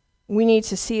 we need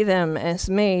to see them as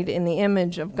made in the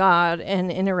image of God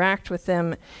and interact with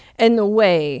them in the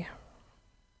way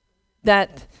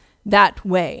that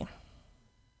way.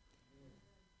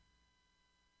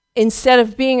 Instead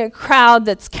of being a crowd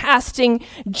that's casting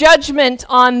judgment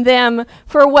on them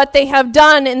for what they have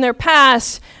done in their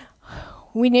past,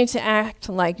 we need to act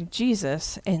like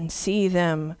Jesus and see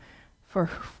them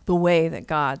for the way that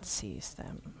God sees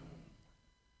them.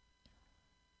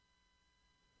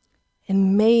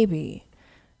 And maybe,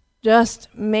 just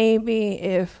maybe,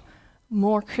 if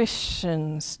more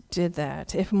Christians did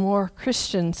that, if more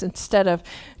Christians, instead of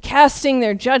casting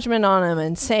their judgment on him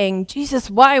and saying, Jesus,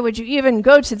 why would you even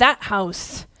go to that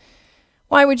house?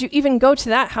 Why would you even go to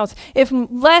that house? If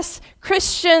less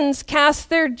Christians cast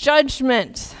their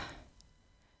judgment,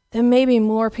 then maybe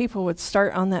more people would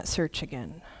start on that search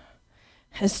again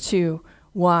as to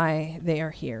why they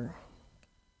are here.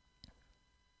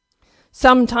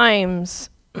 Sometimes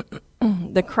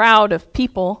the crowd of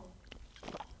people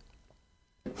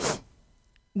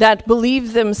that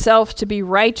believe themselves to be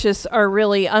righteous are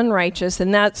really unrighteous,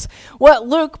 and that's what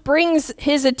Luke brings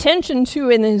his attention to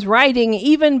in his writing.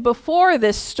 Even before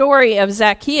this story of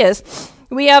Zacchaeus,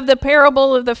 we have the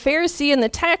parable of the Pharisee and the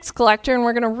tax collector, and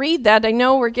we're going to read that. I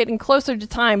know we're getting closer to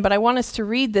time, but I want us to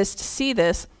read this to see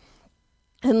this.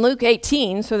 In Luke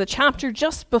 18, so the chapter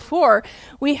just before,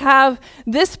 we have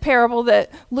this parable that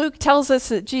Luke tells us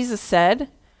that Jesus said,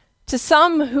 to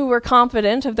some who were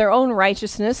confident of their own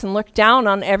righteousness and looked down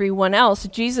on everyone else,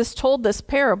 Jesus told this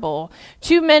parable.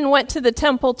 2 men went to the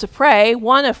temple to pray,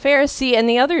 one a Pharisee and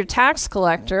the other a tax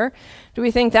collector. Do we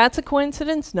think that's a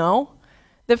coincidence? No.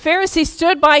 The Pharisee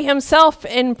stood by himself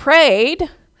and prayed,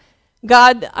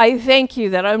 God, I thank you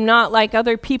that I'm not like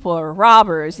other people, or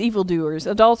robbers, evildoers,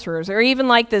 adulterers, or even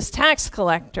like this tax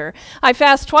collector. I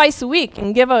fast twice a week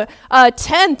and give a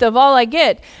tenth of all I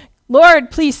get. Lord,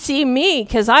 please see me,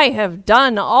 because I have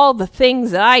done all the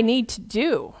things that I need to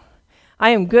do.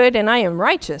 I am good and I am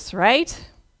righteous, right?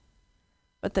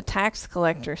 But the tax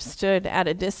collector stood at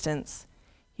a distance.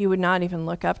 He would not even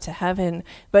look up to heaven,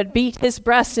 but beat his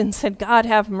breast and said, God,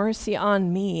 have mercy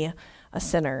on me, a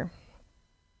sinner.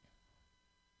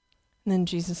 And then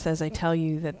Jesus says, I tell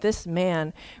you that this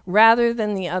man, rather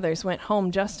than the others, went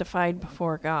home justified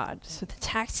before God. So the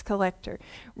tax collector,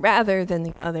 rather than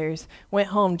the others, went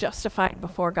home justified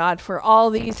before God. For all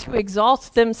these who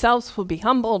exalt themselves will be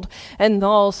humbled, and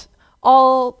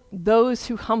all those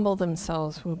who humble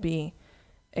themselves will be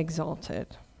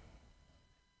exalted.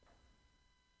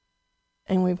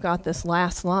 And we've got this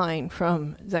last line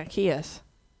from Zacchaeus,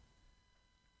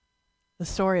 the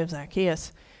story of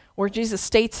Zacchaeus, where Jesus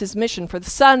states his mission. For the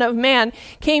Son of Man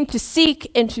came to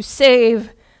seek and to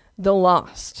save the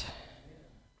lost.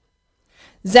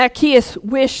 Zacchaeus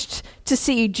wished to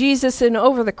see Jesus, and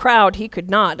over the crowd he could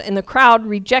not, and the crowd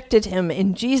rejected him,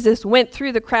 and Jesus went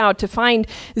through the crowd to find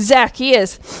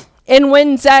Zacchaeus. And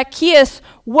when Zacchaeus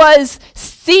was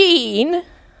seen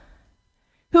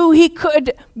who he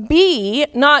could be,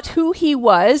 not who he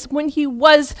was, when he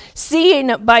was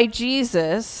seen by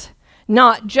Jesus,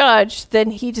 not judged,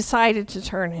 then he decided to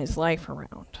turn his life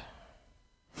around.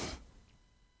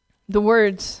 The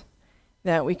words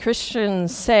that we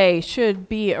Christians say should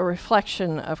be a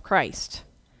reflection of Christ.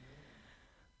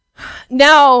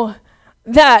 Now,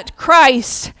 that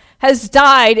Christ has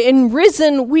died and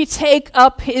risen, we take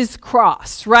up his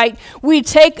cross, right? We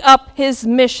take up his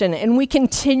mission and we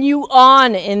continue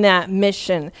on in that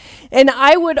mission. And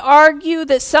I would argue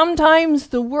that sometimes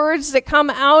the words that come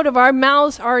out of our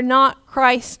mouths are not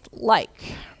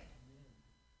Christ-like,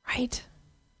 right?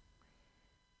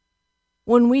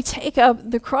 When we take up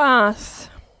the cross,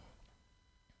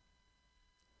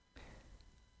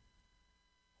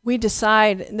 we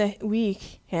decide that we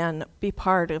can be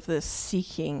part of this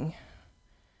seeking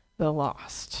the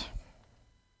lost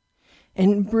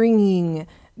and bringing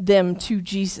them to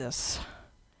Jesus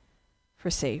for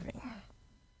saving.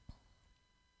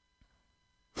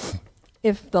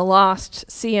 If the lost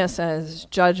see us as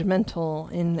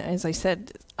judgmental, and as I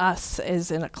said, us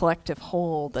as in a collective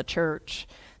whole, the church,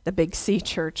 the big C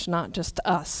church, not just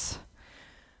us.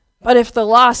 But if the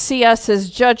lost see us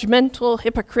as judgmental,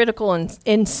 hypocritical, and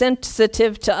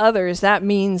insensitive to others, that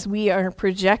means we are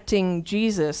projecting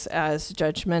Jesus as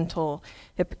judgmental,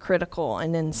 hypocritical,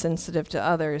 and insensitive to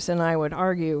others. And I would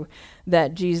argue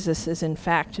that Jesus is in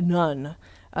fact none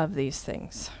of these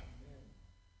things.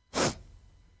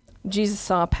 Jesus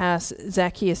saw past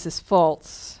Zacchaeus'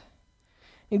 faults.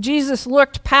 Jesus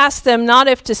looked past them, not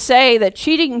if to say that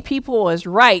cheating people was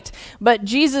right, but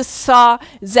Jesus saw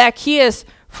Zacchaeus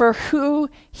for who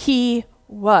he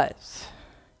was.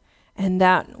 And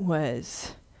that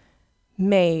was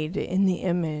made in the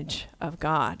image of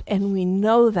God. And we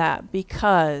know that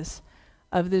because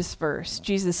of this verse.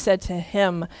 Jesus said to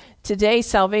him, "Today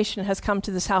salvation has come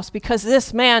to this house because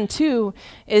this man too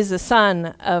is the son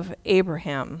of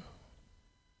Abraham."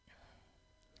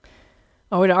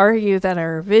 I would argue that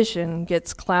our vision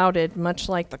gets clouded much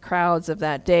like the crowds of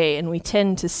that day, and we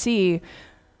tend to see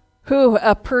who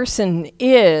a person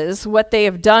is, what they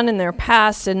have done in their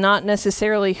past, and not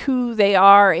necessarily who they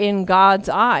are in God's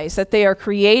eyes, that they are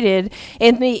created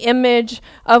in the image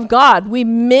of God. We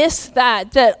miss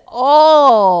that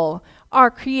all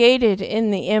are created in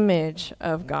the image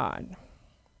of God.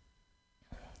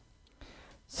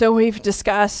 So we've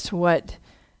discussed what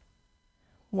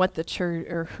the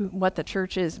church what the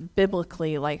church is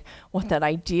biblically, like what that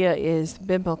idea is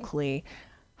biblically,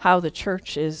 how the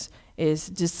church is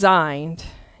designed,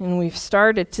 and we've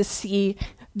started to see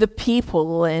the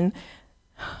people, and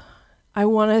I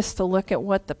want us to look at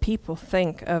what the people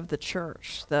think of the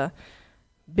church, the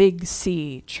big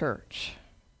C church.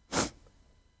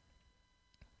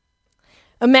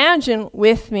 Imagine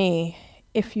with me,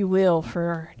 if you will,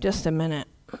 for just a minute.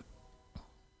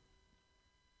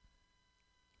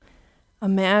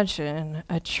 Imagine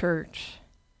a church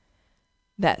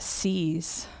that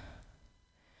sees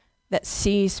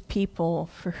people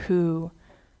for who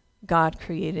God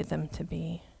created them to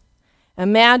be.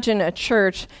 Imagine a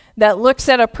church that looks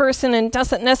at a person and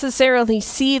doesn't necessarily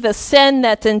see the sin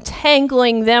that's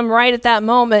entangling them right at that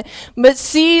moment, but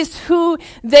sees who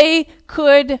they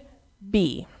could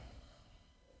be,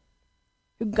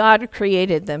 who God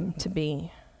created them to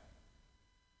be.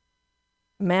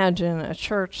 Imagine a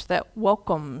church that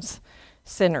welcomes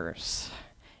sinners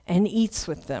and eats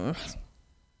with them.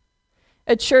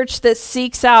 A church that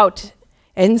seeks out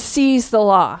and sees the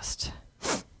lost.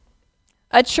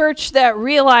 A church that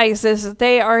realizes that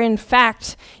they are in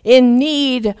fact in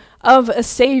need of a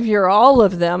Savior, all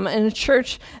of them. And a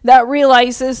church that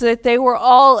realizes that they were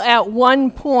all at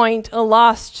one point a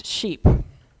lost sheep.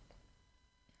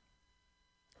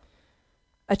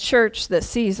 A church that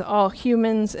sees all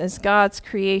humans as God's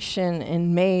creation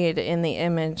and made in the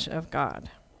image of God.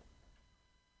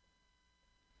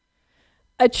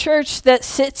 A church that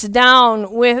sits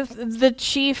down with the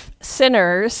chief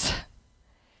sinners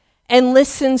and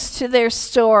listens to their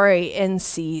story and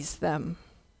sees them.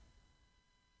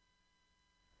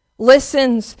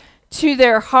 Listens to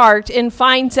their heart and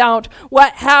finds out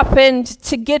what happened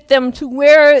to get them to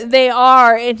where they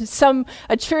are, and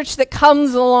a church that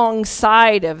comes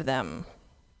alongside of them.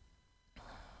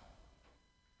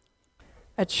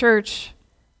 A church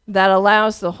that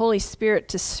allows the Holy Spirit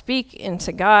to speak and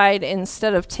to guide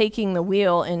instead of taking the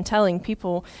wheel and telling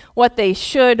people what they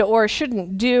should or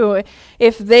shouldn't do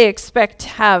if they expect to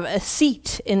have a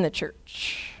seat in the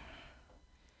church.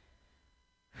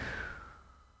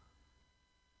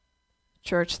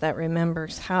 Church that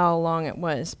remembers how long it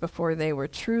was before they were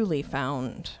truly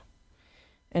found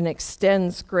and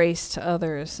extends grace to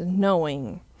others,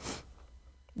 knowing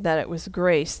that it was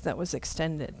grace that was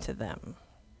extended to them.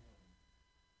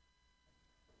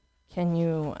 Can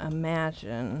you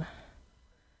imagine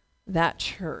that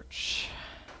church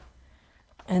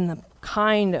and the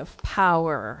kind of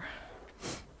power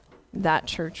that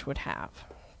church would have?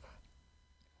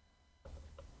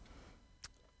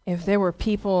 if there were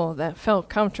people that felt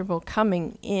comfortable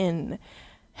coming in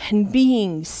and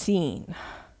being seen.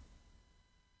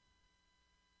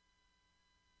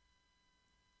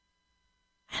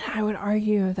 And I would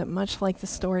argue that much like the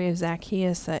story of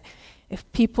Zacchaeus, that if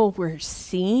people were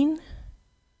seen,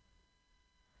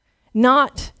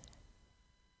 not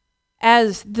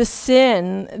as the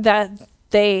sin that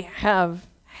they have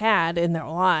had in their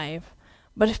life,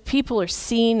 but if people are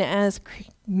seen as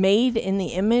made in the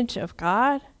image of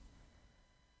God,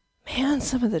 man,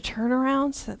 some of the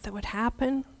turnarounds that would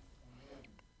happen.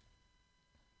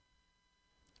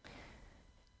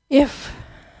 If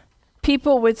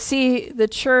people would see the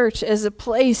church as a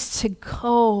place to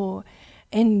go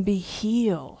and be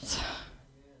healed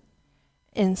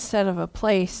instead of a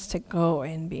place to go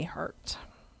and be hurt.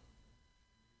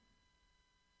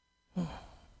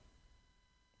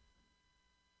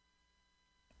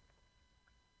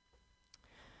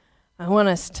 I want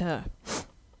us to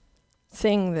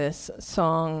sing this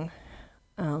song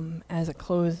as a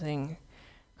closing,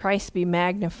 Christ be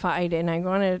magnified, and I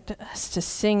wanted us to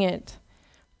sing it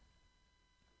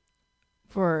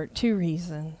for two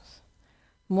reasons.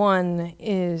 One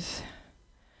is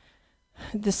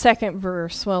the second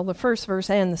verse. Well, the first verse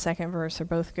and the second verse are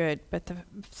both good, but the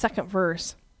second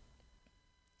verse,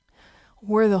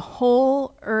 were the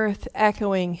whole earth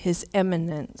echoing his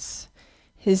eminence,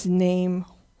 his name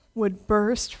would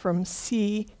burst from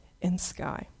sea and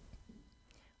sky.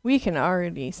 We can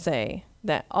already say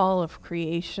that all of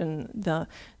creation, the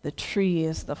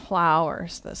trees, the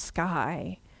flowers, the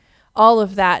sky, all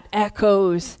of that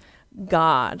echoes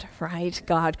God, right?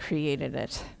 God created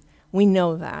it. We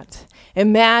know that.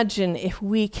 Imagine if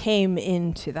we came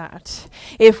into that.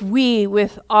 If we,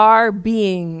 with our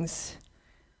beings,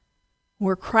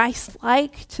 were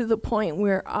Christ-like to the point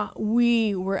where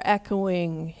we were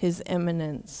echoing his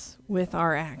eminence with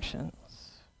our actions.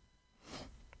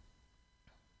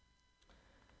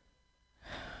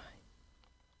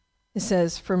 It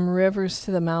says, from rivers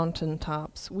to the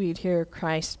mountaintops, we'd hear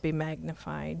Christ be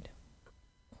magnified.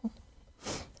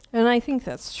 And I think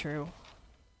that's true.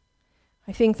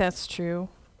 I think that's true.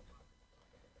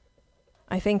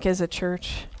 I think as a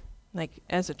church,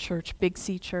 Big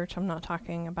C Church, I'm not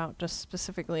talking about just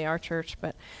specifically our church,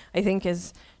 but I think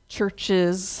as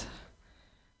churches,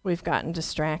 we've gotten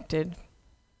distracted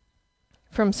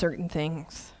from certain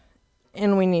things.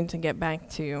 And we need to get back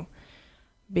to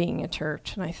being a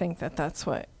church. And I think that that's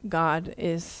what God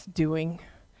is doing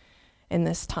in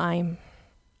this time,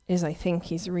 is I think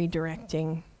he's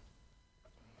redirecting.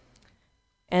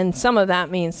 And some of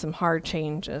that means some hard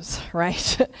changes,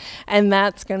 right? And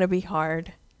that's going to be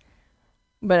hard.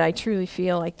 But I truly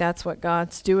feel like that's what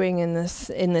God's doing in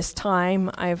this time.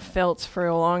 I've felt for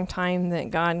a long time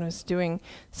that God was doing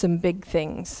some big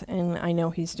things. And I know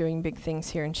he's doing big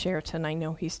things here in Chariton. I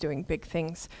know he's doing big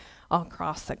things all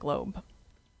across the globe.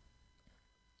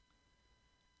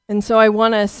 And so I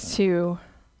want us to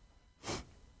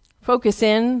focus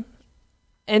in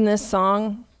this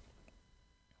song.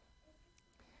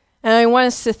 And I want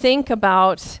us to think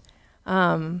about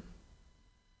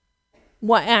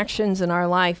what actions in our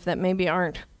life that maybe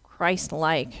aren't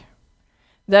Christ-like,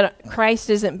 that Christ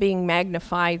isn't being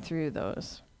magnified through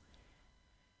those.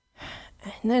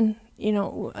 And then,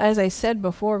 as I said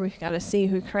before, we've got to see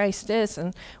who Christ is,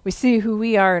 and we see who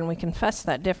we are, and we confess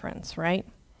that difference, right?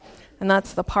 And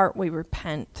that's the part we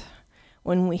repent.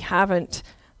 When we haven't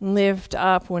lived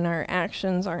up, when our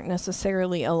actions aren't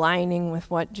necessarily aligning with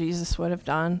what Jesus would have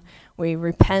done, we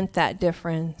repent that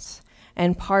difference.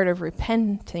 And part of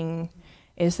repenting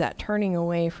is that turning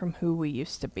away from who we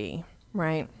used to be,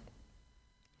 right?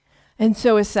 And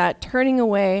so it's that turning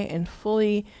away and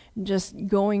fully just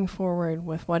going forward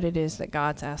with what it is that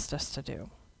God's asked us to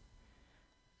do.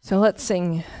 So let's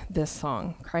sing this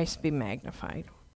song, Christ be magnified.